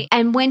you go.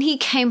 And when he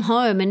came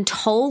home and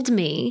told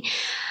me,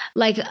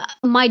 like,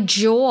 my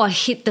jaw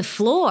hit the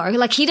floor.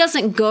 Like, he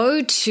doesn't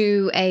go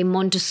to a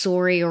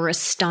Montessori or a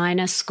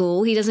Steiner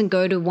school. He doesn't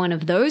go to one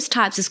of those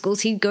types of schools.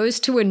 He goes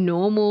to a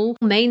normal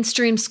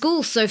mainstream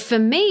school. So for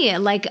me,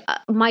 like,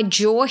 my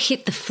jaw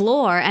hit the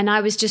floor and I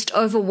was just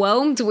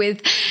overwhelmed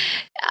with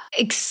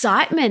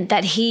excitement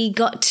that he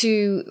got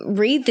to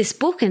read this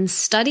book and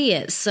study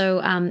it.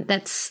 So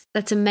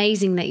that's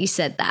amazing that you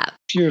said that.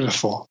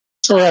 Beautiful.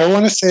 Sorry, I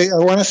want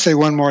to say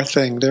one more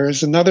thing. There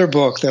is another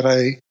book that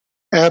I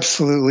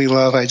absolutely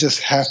love. I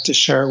just have to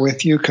share it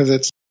with you because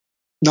it's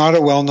not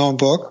a well-known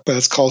book, but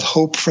it's called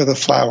Hope for the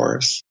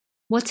Flowers.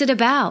 What's it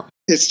about?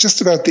 It's just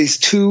about these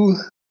two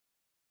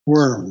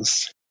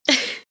worms.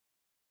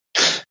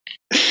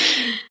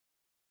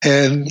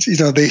 And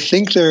they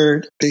think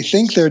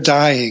they're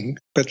dying,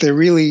 but they're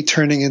really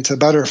turning into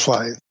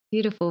butterflies.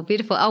 Beautiful,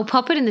 beautiful. I'll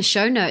pop it in the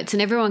show notes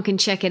and everyone can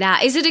check it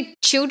out. Is it a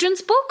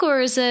children's book or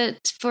is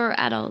it for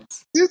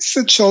adults? It's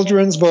a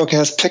children's book. It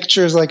has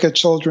pictures like a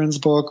children's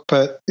book,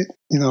 but,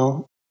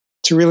 to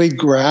really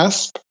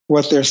grasp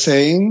what they're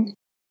saying,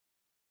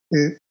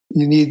 you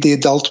need the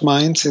adult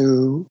mind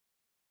to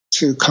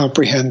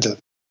comprehend it.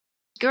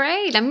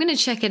 Great. I'm going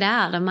to check it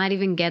out. I might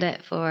even get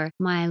it for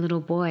my little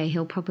boy.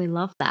 He'll probably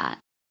love that.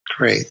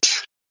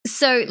 Great.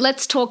 So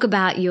let's talk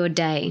about your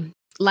day.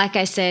 like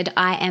I said,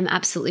 I am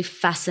absolutely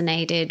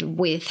fascinated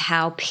with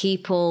how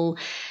people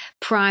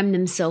prime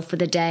themselves for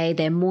the day,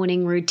 their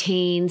morning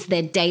routines,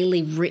 their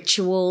daily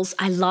rituals.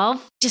 I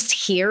love just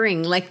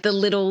hearing like the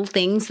little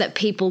things that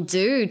people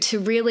do to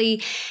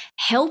really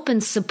help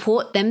and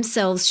support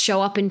themselves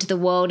show up into the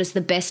world as the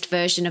best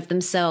version of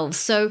themselves.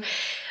 So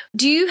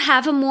do you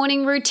have a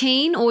morning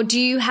routine, or do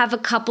you have a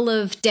couple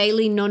of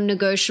daily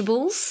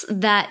non-negotiables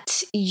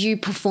that you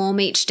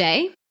perform each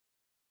day?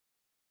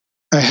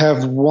 I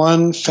have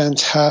one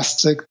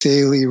fantastic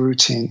daily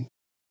routine.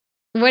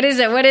 What is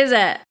it? What is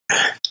it?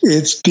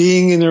 It's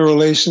being in a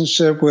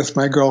relationship with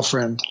my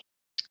girlfriend.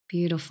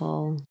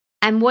 Beautiful.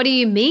 And what do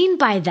you mean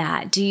by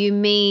that? Do you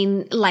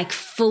mean like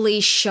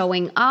fully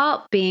showing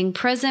up, being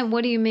present?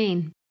 What do you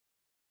mean?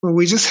 Well,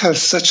 we just have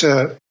such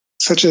a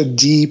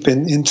deep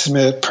and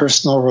intimate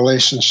personal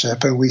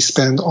relationship, and we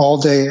spend all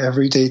day,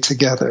 every day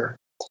together.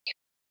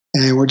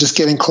 And we're just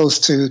getting close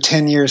to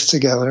 10 years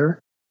together.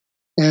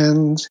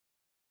 And,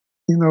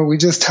 we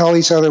just tell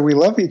each other we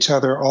love each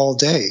other all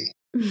day.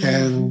 Mm-hmm.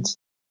 And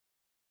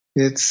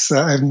it's,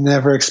 I've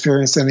never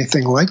experienced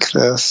anything like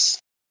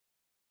this.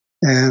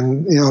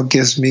 And, it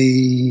gives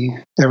me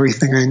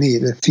everything I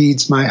need. It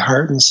feeds my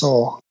heart and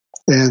soul,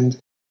 and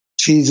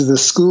feeds the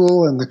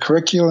school and the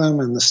curriculum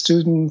and the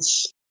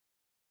students.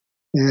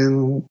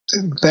 And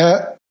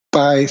that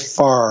by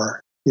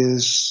far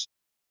is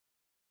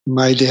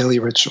my daily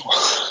ritual.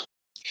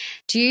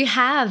 Do you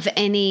have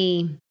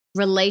any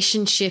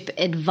relationship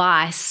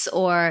advice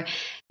or,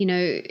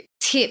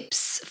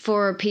 tips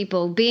for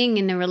people? Being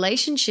in a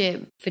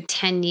relationship for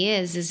 10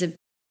 years is a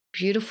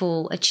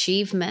beautiful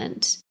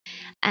achievement.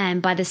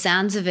 And by the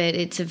sounds of it,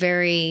 it's a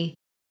very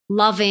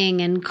loving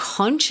and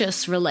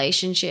conscious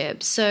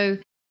relationship. So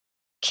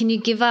can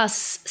you give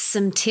us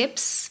some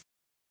tips?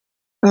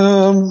 I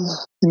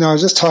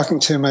was just talking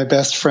to my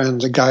best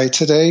friend, a guy,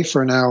 today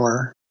for an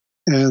hour,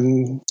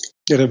 and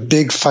had a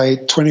big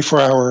fight,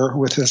 24-hour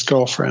with his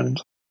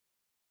girlfriend.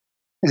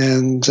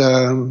 And,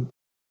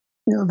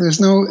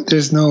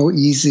 there's no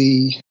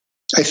easy,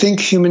 I think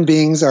human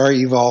beings are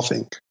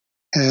evolving.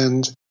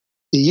 And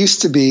it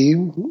used to be,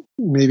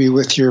 maybe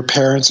with your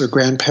parents or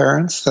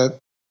grandparents, that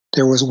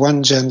there was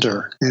one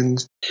gender,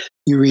 and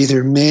you were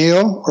either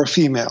male or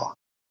female.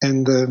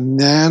 And the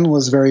man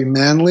was very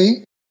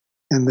manly,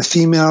 and the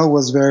female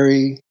was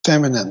very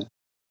feminine.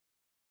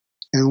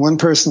 And one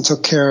person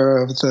took care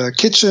of the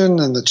kitchen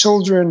and the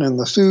children and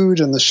the food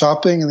and the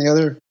shopping, and the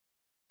other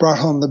brought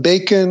home the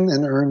bacon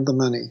and earned the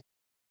money.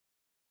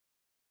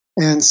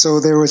 And so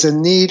there was a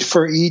need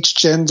for each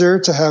gender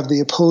to have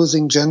the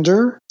opposing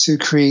gender to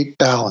create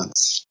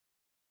balance.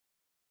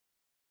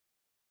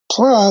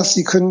 Plus,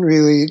 you couldn't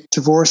really,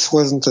 divorce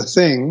wasn't a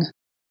thing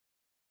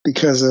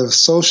because of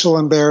social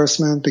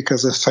embarrassment,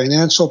 because of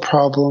financial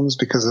problems,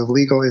 because of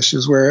legal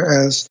issues.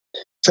 Whereas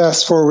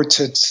fast forward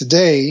to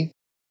today,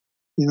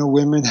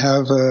 women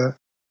have a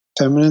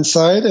feminine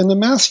side and a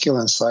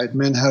masculine side.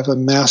 Men have a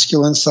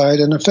masculine side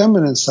and a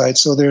feminine side.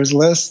 So there's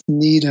less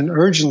need and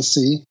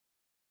urgency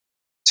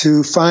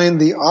to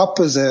find the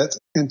opposite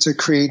and to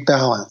create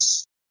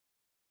balance.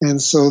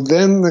 And so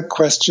then the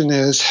question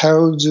is,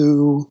 how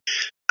do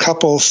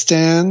couples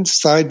stand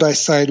side by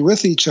side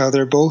with each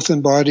other, both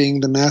embodying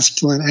the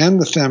masculine and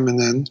the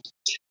feminine,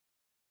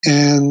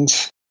 and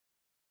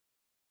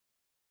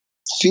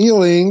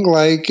feeling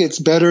like it's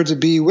better to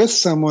be with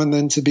someone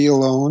than to be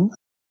alone,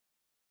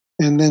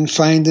 and then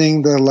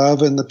finding the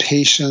love and the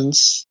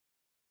patience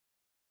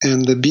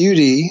and the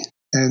beauty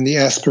and the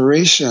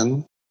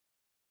aspiration,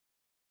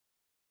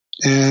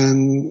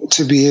 and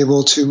to be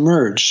able to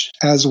merge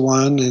as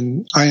one.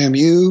 And I am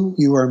you,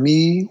 you are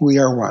me, we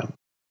are one.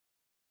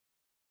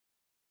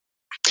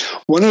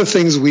 One of the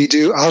things we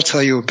do, I'll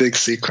tell you a big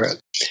secret.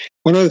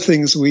 One of the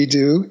things we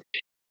do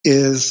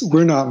is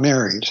we're not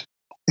married.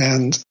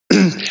 And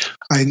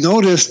I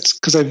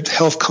noticed, because I've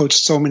health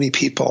coached so many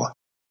people,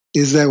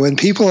 is that when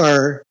people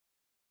are,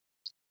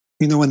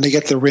 when they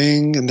get the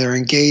ring and they're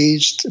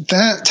engaged,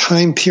 that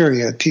time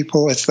period,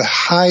 it's the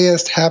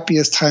highest,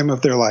 happiest time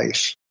of their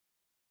life.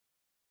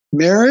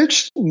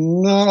 Marriage,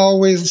 not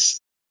always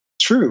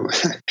true.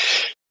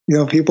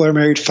 People are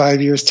married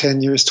 5 years,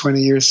 10 years,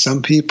 20 years.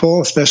 Some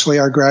people, especially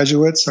our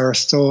graduates,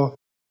 still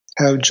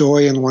have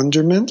joy and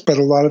wonderment, but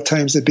a lot of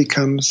times it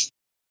becomes,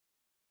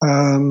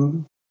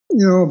 about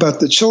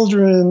the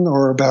children,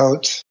 or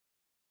about,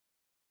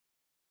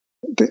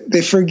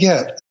 they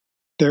forget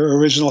their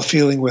original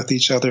feeling with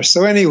each other.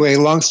 So anyway,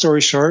 long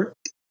story short,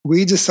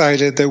 we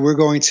decided that we're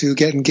going to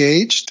get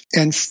engaged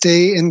and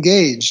stay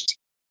engaged.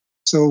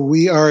 So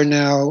we are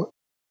now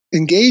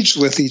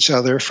engaged with each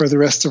other for the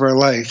rest of our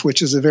life,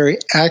 which is a very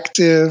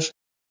active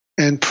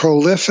and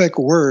prolific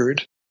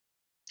word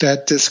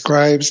that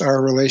describes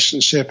our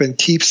relationship and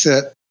keeps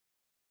it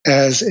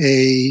as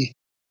a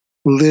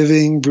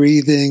living,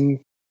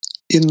 breathing,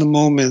 in the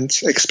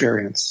moment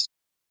experience.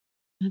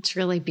 That's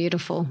really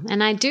beautiful.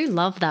 And I do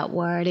love that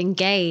word,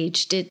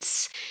 engaged.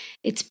 It's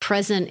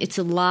present, it's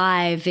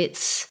alive,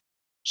 it's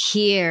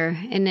here,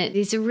 and it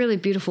is a really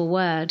beautiful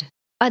word.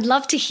 I'd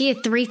love to hear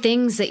 3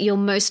 things that you're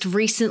most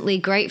recently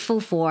grateful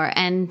for,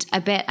 and I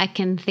bet I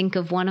can think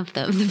of one of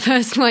them. The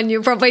first one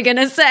you're probably going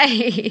to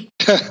say.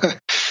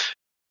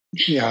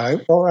 Yeah,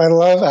 well, I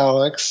love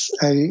Alex.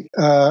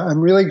 I'm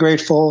really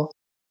grateful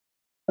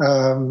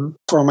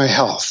for my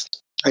health.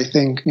 I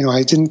think,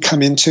 I didn't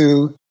come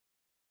into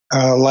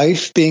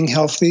life being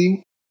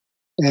healthy,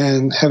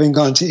 and having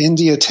gone to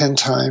India 10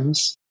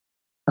 times,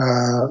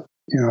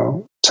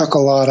 took a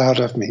lot out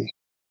of me.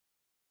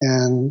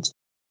 And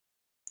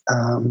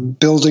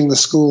building the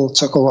school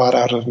took a lot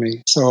out of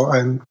me. So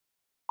I'm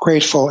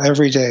grateful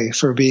every day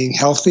for being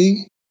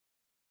healthy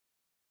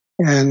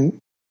and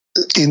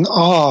in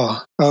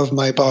awe of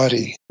my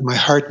body. My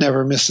heart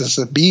never misses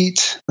a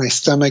beat. My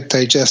stomach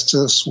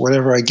digests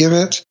whatever I give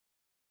it.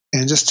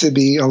 And just to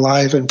be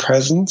alive and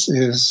present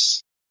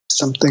is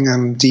something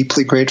I'm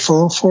deeply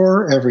grateful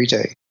for every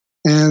day.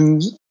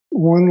 And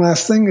one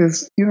last thing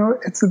is,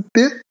 it's a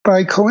bit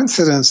by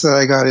coincidence that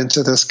I got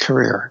into this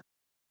career.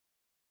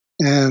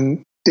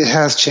 And it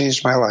has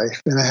changed my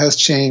life, and it has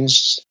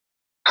changed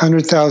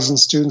 100,000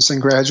 students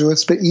and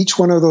graduates. But each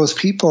one of those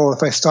people,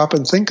 if I stop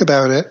and think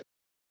about it,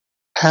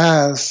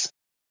 has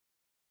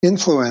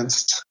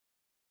influenced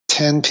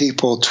 10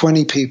 people,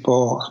 20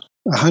 people,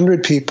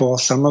 100 people,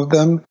 some of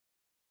them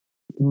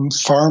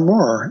far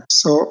more.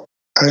 So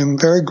I'm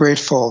very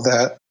grateful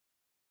that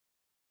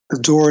the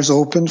doors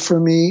opened for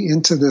me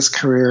into this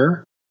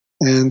career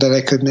and that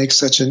I could make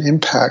such an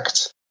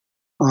impact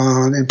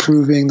on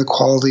improving the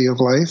quality of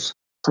life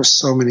for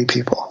so many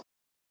people.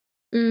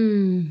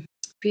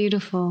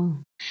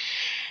 Beautiful.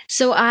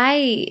 So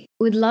I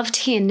would love to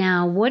hear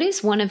now, what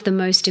is one of the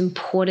most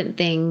important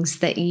things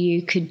that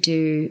you could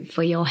do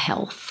for your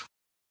health?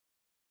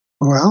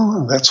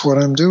 Well, that's what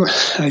I'm doing.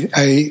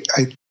 I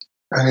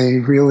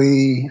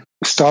really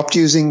stopped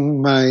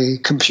using my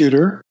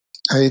computer.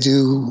 I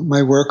do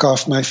my work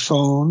off my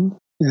phone,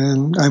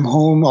 and I'm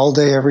home all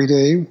day, every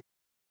day,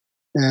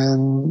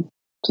 and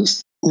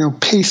just,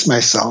 pace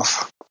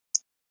myself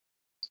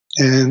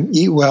and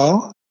eat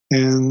well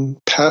and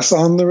pass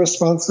on the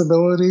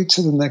responsibility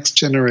to the next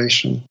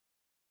generation.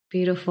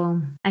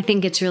 Beautiful. I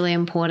think it's really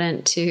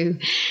important to,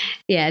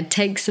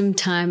 take some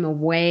time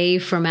away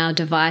from our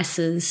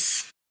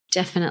devices.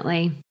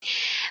 Definitely.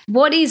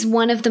 What is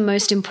one of the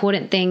most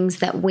important things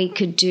that we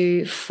could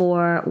do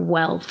for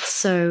wealth?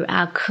 So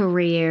our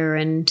career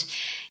and,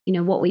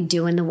 what we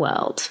do in the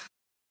world.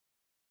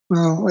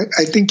 Well,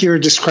 I think you're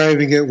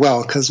describing it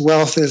well, because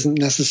wealth isn't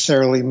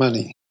necessarily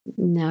money.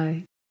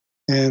 No.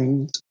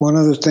 And one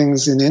of the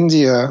things in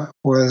India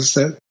was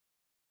that,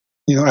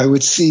 I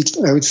would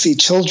see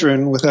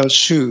children without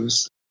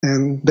shoes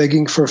and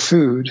begging for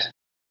food,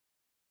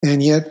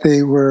 and yet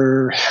they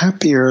were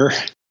happier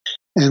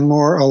and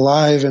more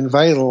alive and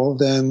vital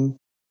than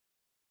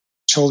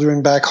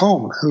children back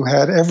home who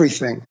had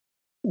everything.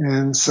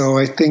 And so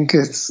I think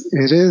it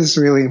is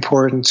really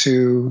important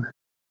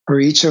for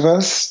each of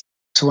us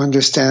to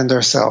understand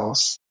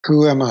ourselves.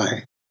 Who am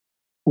I?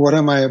 What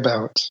am I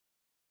about?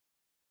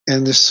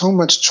 And there's so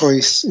much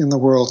choice in the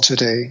world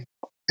today.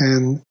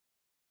 And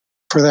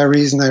for that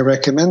reason, I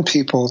recommend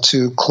people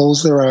to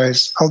close their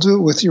eyes. I'll do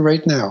it with you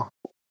right now.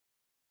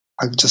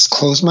 I just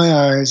close my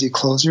eyes. You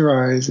close your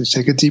eyes. You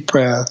take a deep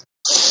breath.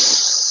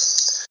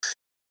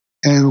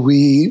 And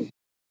we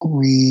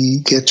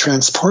get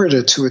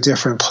transported to a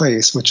different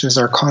place, which is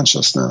our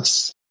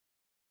consciousness.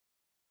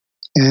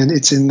 And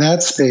it's in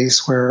that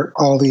space where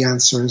all the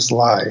answers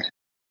lie.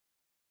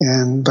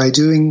 And by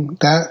doing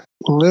that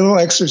little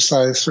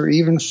exercise for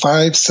even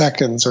 5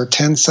 seconds or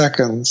 10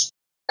 seconds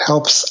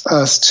helps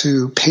us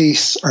to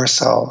pace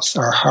ourselves,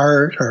 our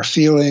heart, our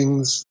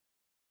feelings,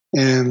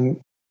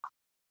 and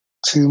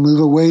to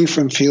move away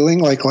from feeling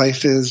like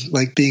life is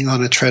like being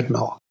on a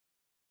treadmill.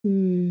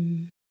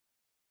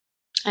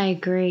 I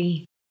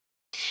agree.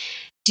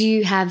 Do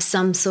you have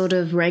some sort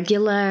of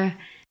regular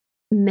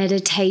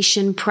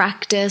meditation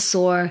practice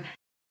or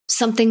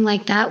something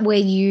like that where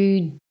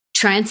you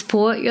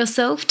transport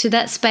yourself to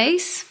that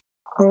space?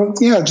 Oh,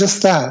 yeah,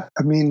 just that.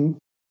 I mean,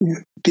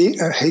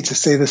 I hate to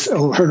say this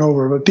over and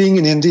over, but being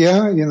in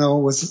India,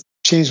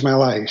 changed my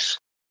life.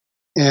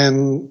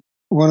 And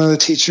one of the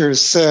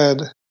teachers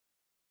said,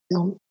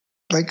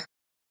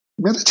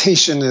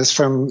 meditation is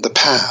from the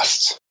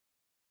past,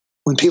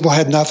 when people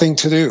had nothing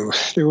to do.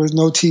 There was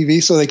no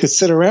TV, so they could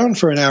sit around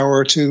for an hour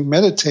or two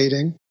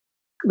meditating.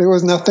 There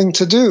was nothing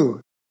to do.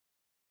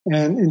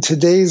 And in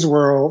today's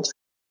world,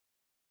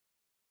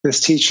 this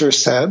teacher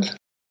said,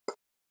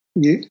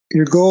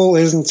 your goal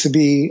isn't to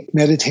be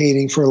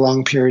meditating for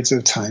long periods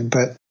of time,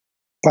 but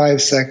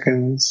 5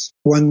 seconds,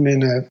 1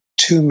 minute,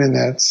 2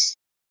 minutes.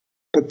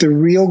 But the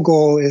real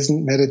goal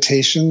isn't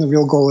meditation. The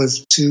real goal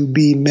is to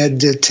be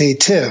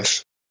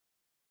meditative.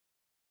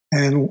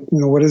 And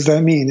what does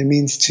that mean? It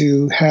means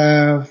to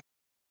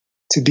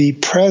be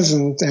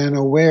present and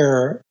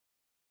aware,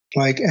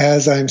 like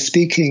as I'm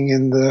speaking,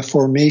 in the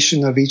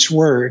formation of each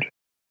word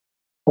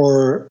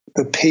or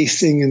the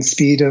pacing and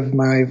speed of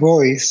my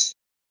voice.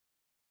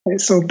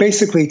 So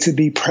basically to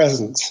be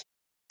present.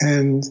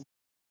 And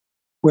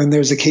when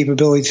there's a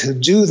capability to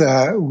do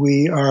that,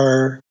 we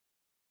are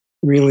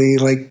really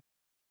like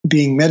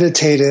being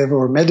meditative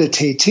or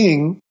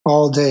meditating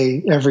all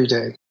day, every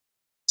day.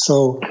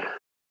 So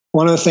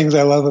one of the things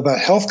I love about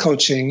health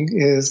coaching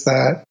is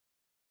that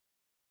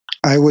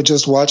I would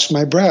just watch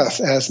my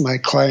breath as my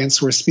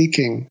clients were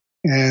speaking,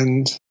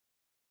 and,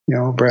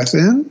 breath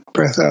in,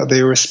 breath out.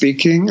 They were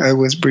speaking, I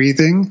was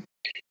breathing,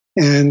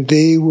 and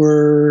they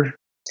were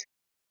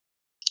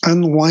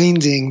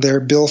unwinding their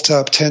built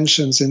up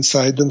tensions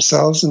inside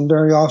themselves. And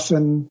very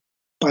often,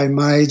 by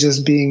my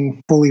just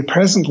being fully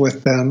present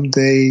with them,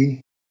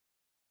 they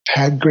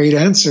had great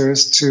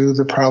answers to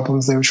the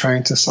problems they were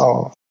trying to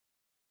solve.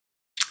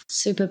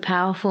 Super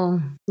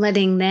powerful.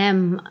 Letting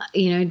them,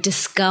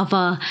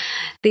 discover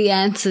the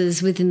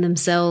answers within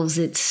themselves.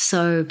 It's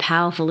so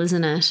powerful,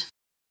 isn't it?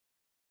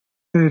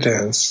 It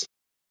is.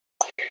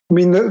 I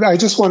mean, I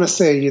just want to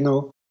say,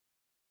 the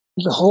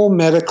whole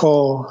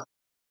medical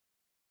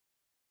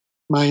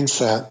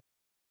mindset,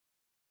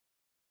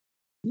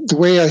 the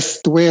way I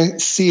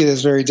see it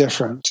is very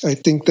different. I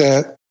think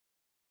that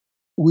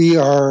we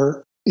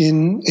are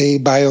in a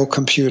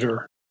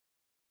biocomputer.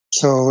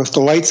 So if the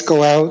lights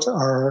go out,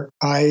 our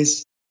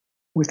eyes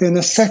within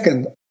a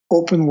second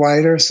open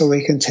wider so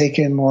we can take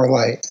in more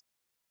light.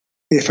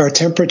 If our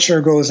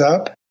temperature goes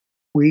up,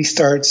 we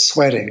start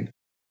sweating.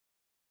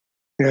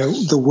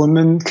 The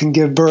woman can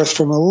give birth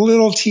from a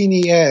little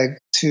teeny egg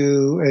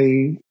to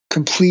a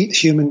complete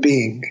human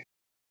being.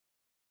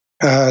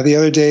 The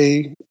other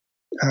day,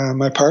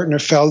 my partner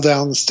fell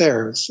down the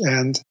stairs,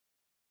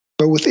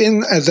 but within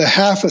the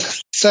half a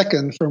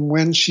second from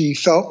when she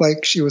felt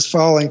like she was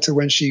falling to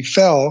when she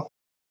fell,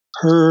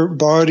 her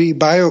body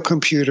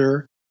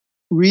biocomputer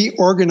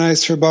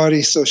reorganized her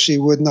body so she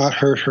would not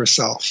hurt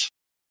herself.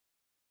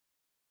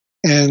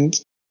 And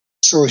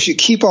so if you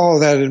keep all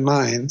of that in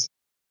mind,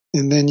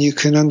 and then you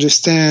can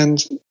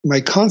understand my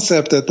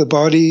concept that the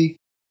body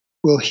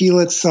will heal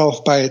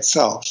itself by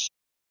itself.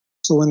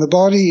 So when the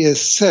body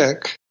is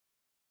sick,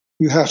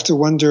 you have to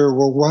wonder,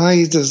 well,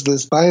 why does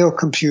this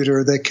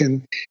biocomputer that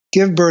can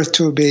give birth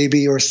to a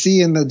baby or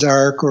see in the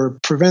dark or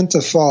prevent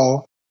a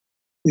fall,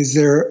 is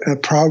there a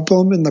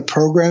problem in the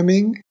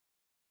programming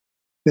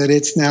that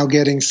it's now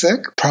getting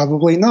sick?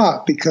 Probably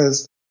not,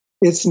 because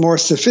it's more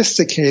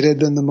sophisticated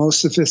than the most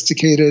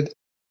sophisticated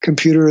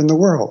computer in the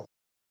world.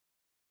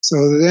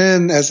 So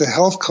then, as a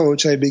health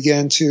coach, I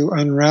began to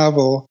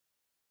unravel,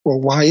 well,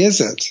 why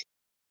is it?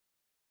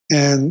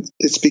 And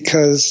it's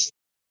because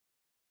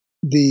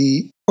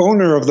the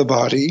owner of the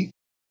body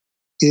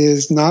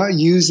is not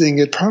using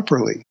it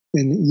properly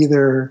in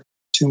either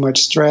too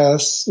much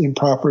stress,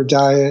 improper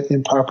diet,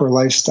 improper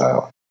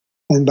lifestyle.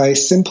 And by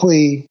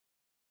simply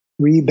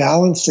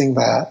rebalancing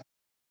that,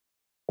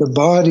 the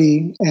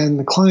body and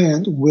the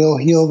client will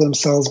heal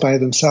themselves by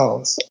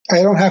themselves.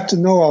 I don't have to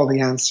know all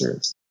the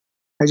answers.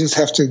 I just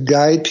have to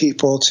guide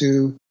people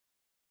to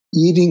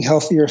eating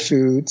healthier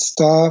food,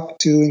 stop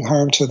doing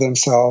harm to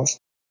themselves,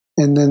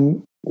 and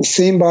then the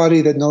same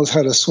body that knows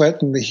how to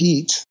sweat in the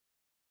heat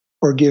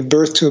or give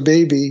birth to a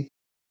baby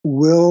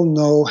will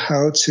know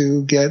how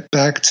to get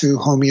back to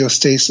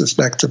homeostasis,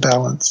 back to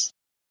balance.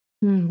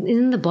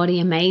 Isn't the body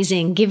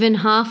amazing? Given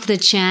half the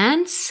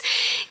chance,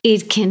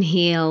 it can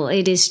heal.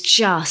 It is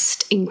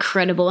just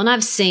incredible. And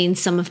I've seen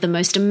some of the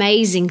most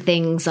amazing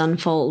things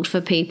unfold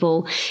for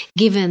people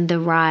given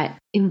the right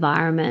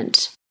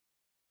environment.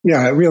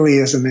 Yeah, it really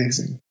is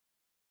amazing.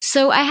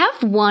 So I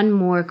have one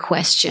more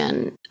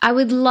question. I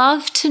would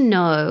love to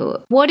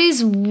know, what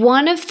is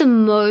one of the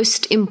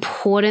most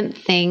important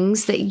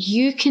things that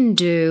you can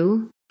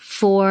do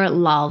for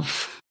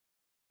love?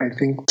 I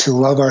think to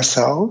love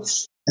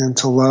ourselves and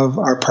to love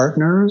our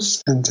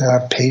partners and to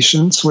have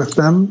patience with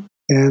them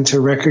and to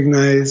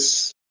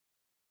recognize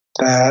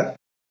that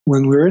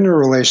when we're in a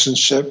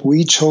relationship,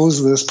 we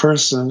chose this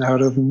person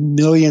out of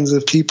millions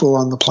of people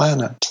on the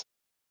planet.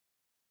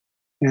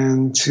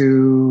 And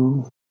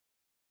to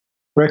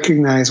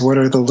recognize what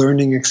are the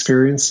learning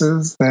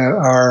experiences that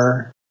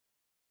are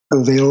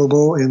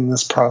available in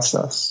this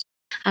process.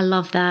 I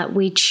love that.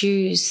 We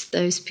choose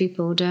those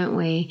people, don't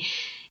we?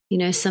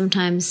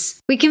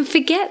 Sometimes we can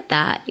forget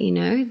that,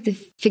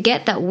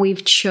 forget that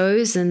we've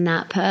chosen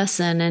that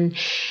person. And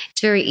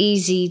it's very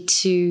easy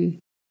to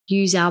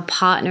use our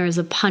partner as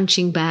a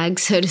punching bag,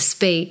 so to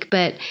speak.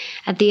 But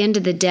at the end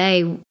of the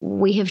day,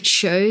 we have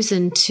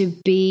chosen to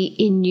be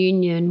in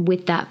union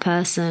with that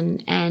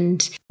person,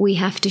 and we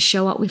have to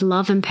show up with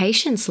love and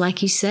patience,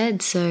 like you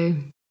said. So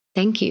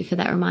thank you for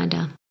that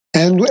reminder.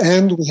 And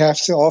we have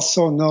to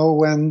also know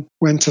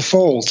when to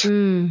fold.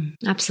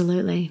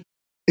 Absolutely.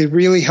 It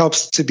really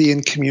helps to be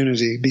in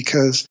community,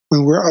 because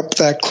when we're up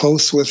that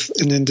close with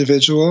an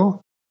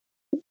individual,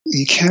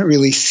 you can't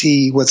really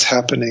see what's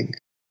happening.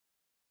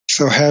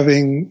 So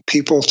having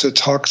people to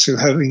talk to,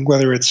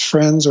 whether it's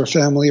friends or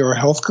family or a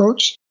health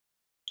coach,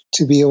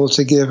 to be able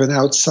to give an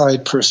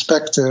outside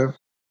perspective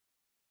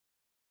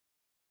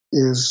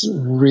is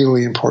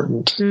really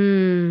important.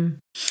 And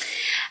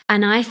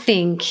I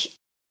think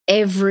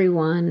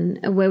everyone,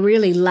 we're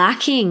really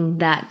lacking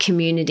that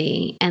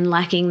community and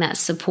lacking that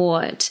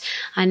support.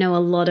 I know a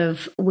lot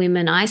of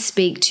women I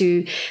speak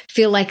to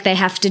feel like they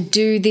have to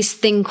do this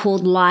thing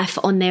called life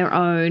on their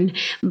own.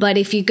 But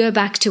if you go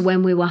back to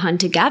when we were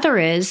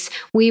hunter-gatherers,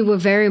 we were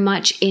very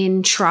much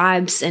in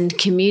tribes and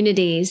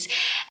communities.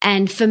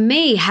 And for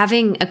me,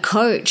 having a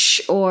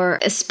coach or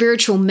a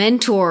spiritual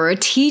mentor or a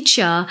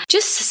teacher,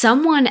 just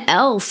someone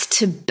else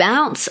to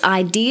bounce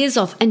ideas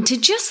off and to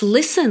just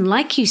listen,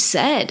 like you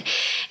said,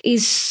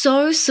 is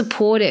so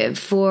supportive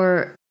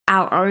for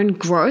our own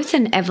growth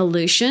and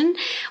evolution,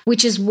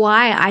 which is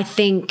why I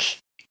think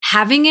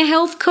having a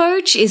health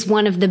coach is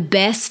one of the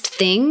best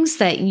things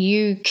that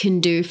you can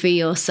do for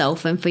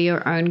yourself and for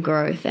your own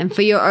growth and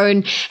for your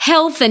own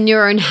health and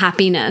your own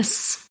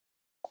happiness.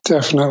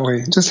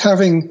 Definitely. Just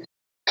having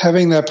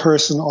that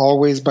person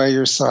always by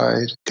your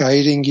side,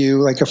 guiding you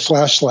like a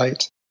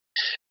flashlight,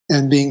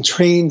 and being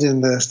trained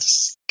in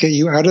this, get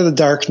you out of the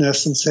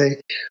darkness and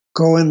say,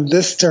 go in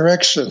this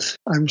direction.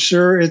 I'm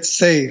sure it's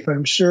safe.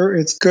 I'm sure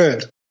it's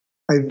good.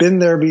 I've been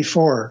there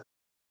before.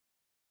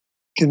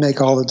 Can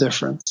make all the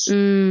difference.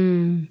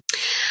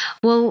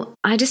 Well,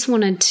 I just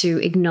wanted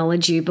to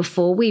acknowledge you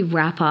before we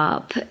wrap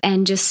up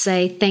and just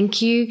say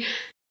thank you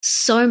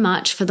so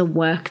much for the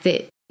work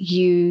that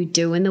you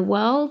do in the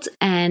world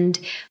and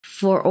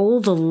for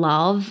all the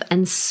love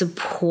and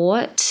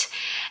support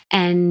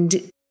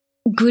and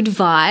good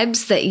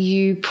vibes that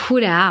you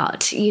put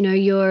out. You know,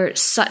 you're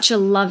such a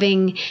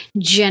loving,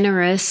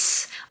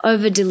 generous,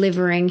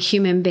 over-delivering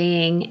human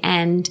being,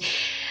 and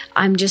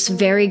I'm just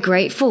very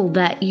grateful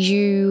that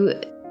you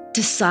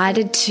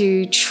decided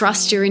to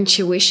trust your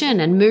intuition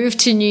and move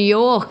to New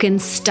York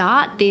and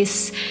start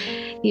this,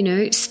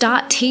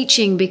 start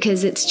teaching,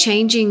 because it's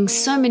changing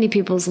so many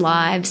people's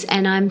lives.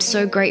 And I'm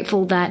so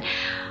grateful that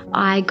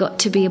I got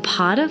to be a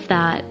part of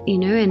that,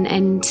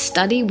 and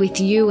study with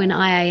you and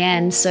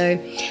IIN. So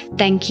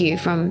thank you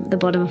from the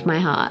bottom of my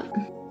heart.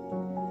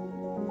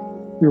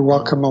 You're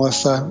welcome,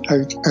 Melissa.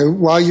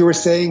 While you were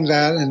saying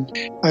that and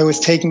I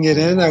was taking it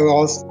in, I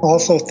was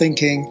also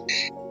thinking,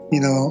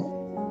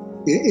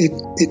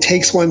 it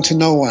takes one to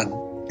know one.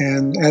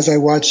 And as I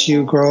watch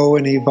you grow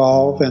and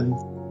evolve and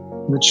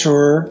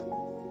mature,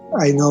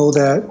 I know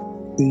that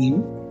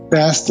the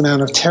vast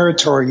amount of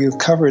territory you've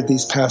covered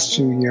these past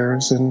few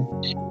years, and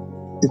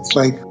it's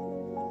like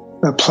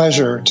a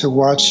pleasure to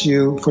watch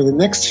you for the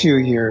next few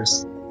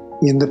years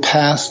in the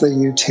path that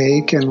you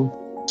take and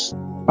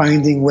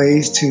finding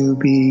ways to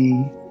be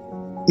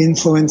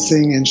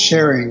influencing and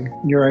sharing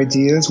your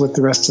ideas with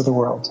the rest of the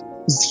world.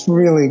 It's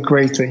really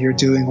great that you're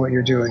doing what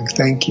you're doing.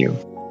 Thank you.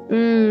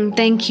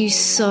 Thank you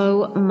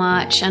so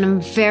much. And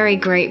I'm very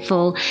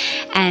grateful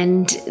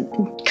and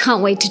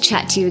can't wait to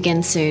chat to you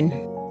again soon.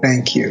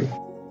 Thank you.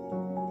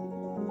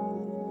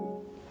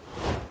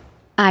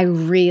 I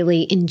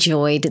really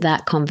enjoyed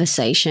that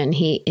conversation.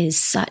 He is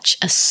such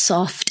a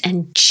soft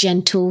and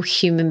gentle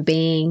human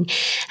being,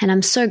 and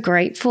I'm so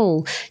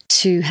grateful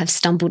to have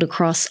stumbled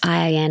across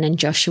IIN and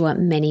Joshua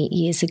many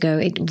years ago.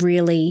 It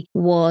really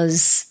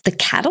was the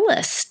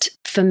catalyst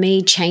for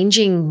me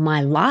changing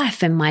my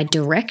life and my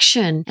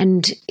direction,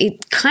 and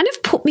it kind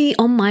of put me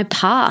on my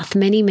path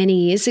many,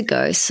 many years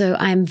ago. So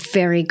I'm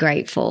very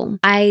grateful.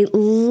 I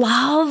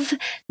love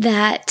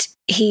that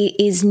he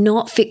is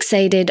not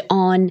fixated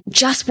on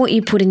just what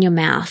you put in your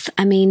mouth.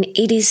 I mean,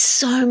 it is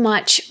so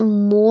much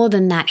more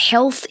than that.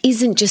 Health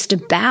isn't just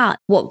about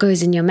what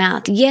goes in your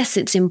mouth. Yes,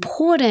 it's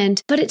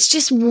important, but it's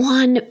just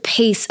one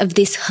piece of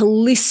this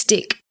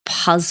holistic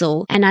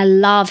puzzle. And I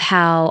love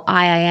how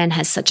IIN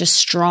has such a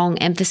strong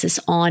emphasis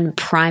on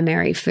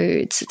primary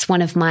foods. It's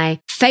one of my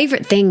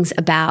favorite things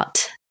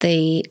about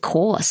the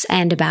course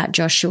and about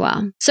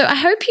Joshua. So I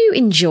hope you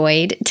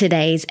enjoyed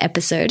today's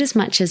episode as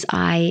much as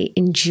I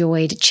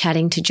enjoyed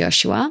chatting to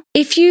Joshua.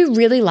 If you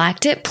really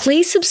liked it,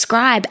 please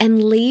subscribe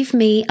and leave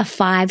me a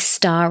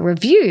 5-star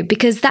review,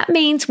 because that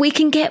means we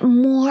can get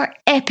more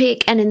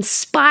epic and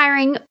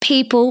inspiring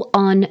people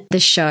on the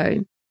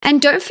show. And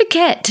don't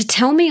forget to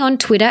tell me on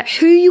Twitter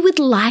who you would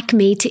like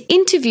me to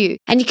interview.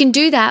 And you can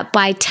do that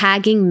by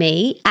tagging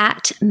me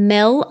at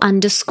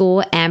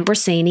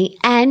Mel_Ambrosini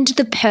and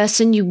the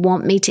person you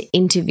want me to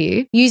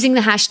interview using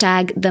the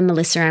hashtag The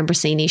Melissa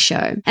Ambrosini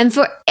Show. And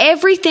for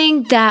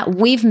everything that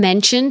we've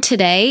mentioned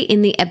today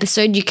in the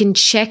episode, you can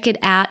check it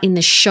out in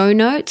the show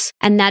notes.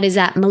 And that is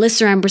at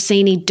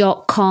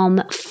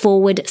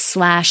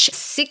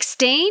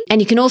melissaambrosini.com/16. And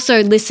you can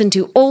also listen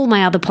to all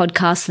my other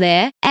podcasts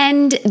there.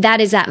 And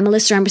that is at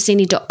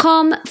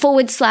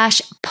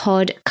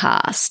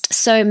melissaambrosini.com/podcast.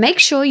 So make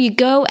sure you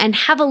go and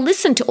have a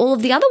listen to all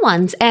of the other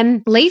ones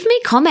and leave me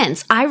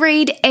comments. I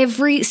read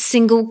every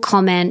single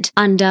comment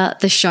under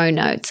the show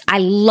notes. I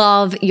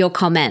love your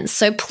comments.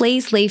 So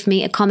please leave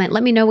me a comment.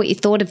 Let me know what you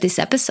thought of this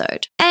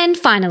episode. And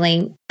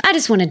finally, I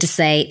just wanted to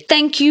say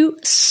thank you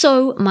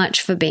so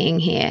much for being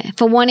here,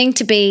 for wanting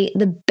to be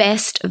the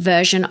best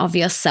version of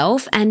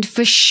yourself, and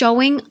for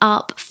showing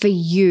up for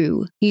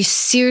you. You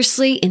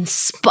seriously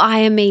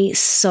inspire me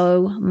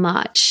so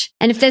much.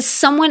 And if there's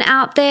someone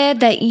out there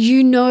that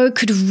you know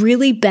could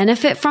really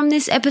benefit from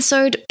this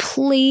episode,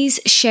 please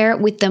share it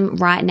with them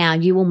right now.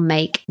 You will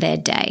make their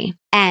day.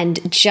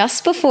 And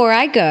just before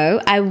I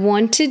go, I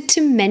wanted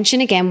to mention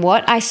again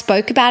what I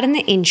spoke about in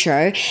the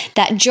intro,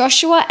 that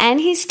Joshua and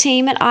his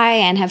team at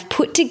IAN have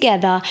put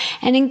together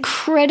an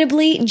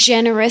incredibly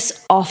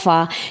generous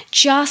offer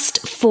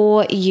just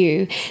for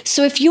you.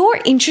 So if you're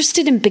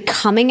interested in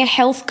becoming a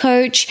health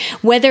coach,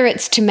 whether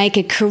it's to make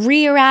a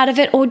career out of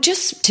it or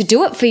just to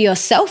do it for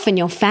yourself and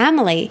your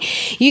family,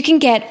 you can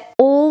get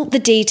all the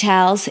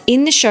details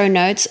in the show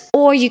notes,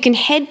 or you can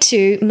head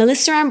to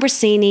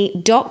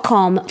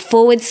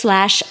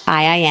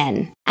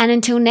melissaambrosini.com/IIN. And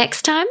until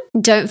next time,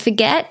 don't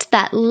forget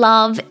that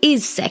love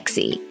is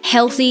sexy,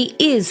 healthy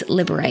is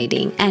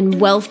liberating,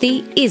 and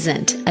wealthy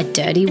isn't a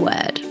dirty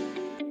word.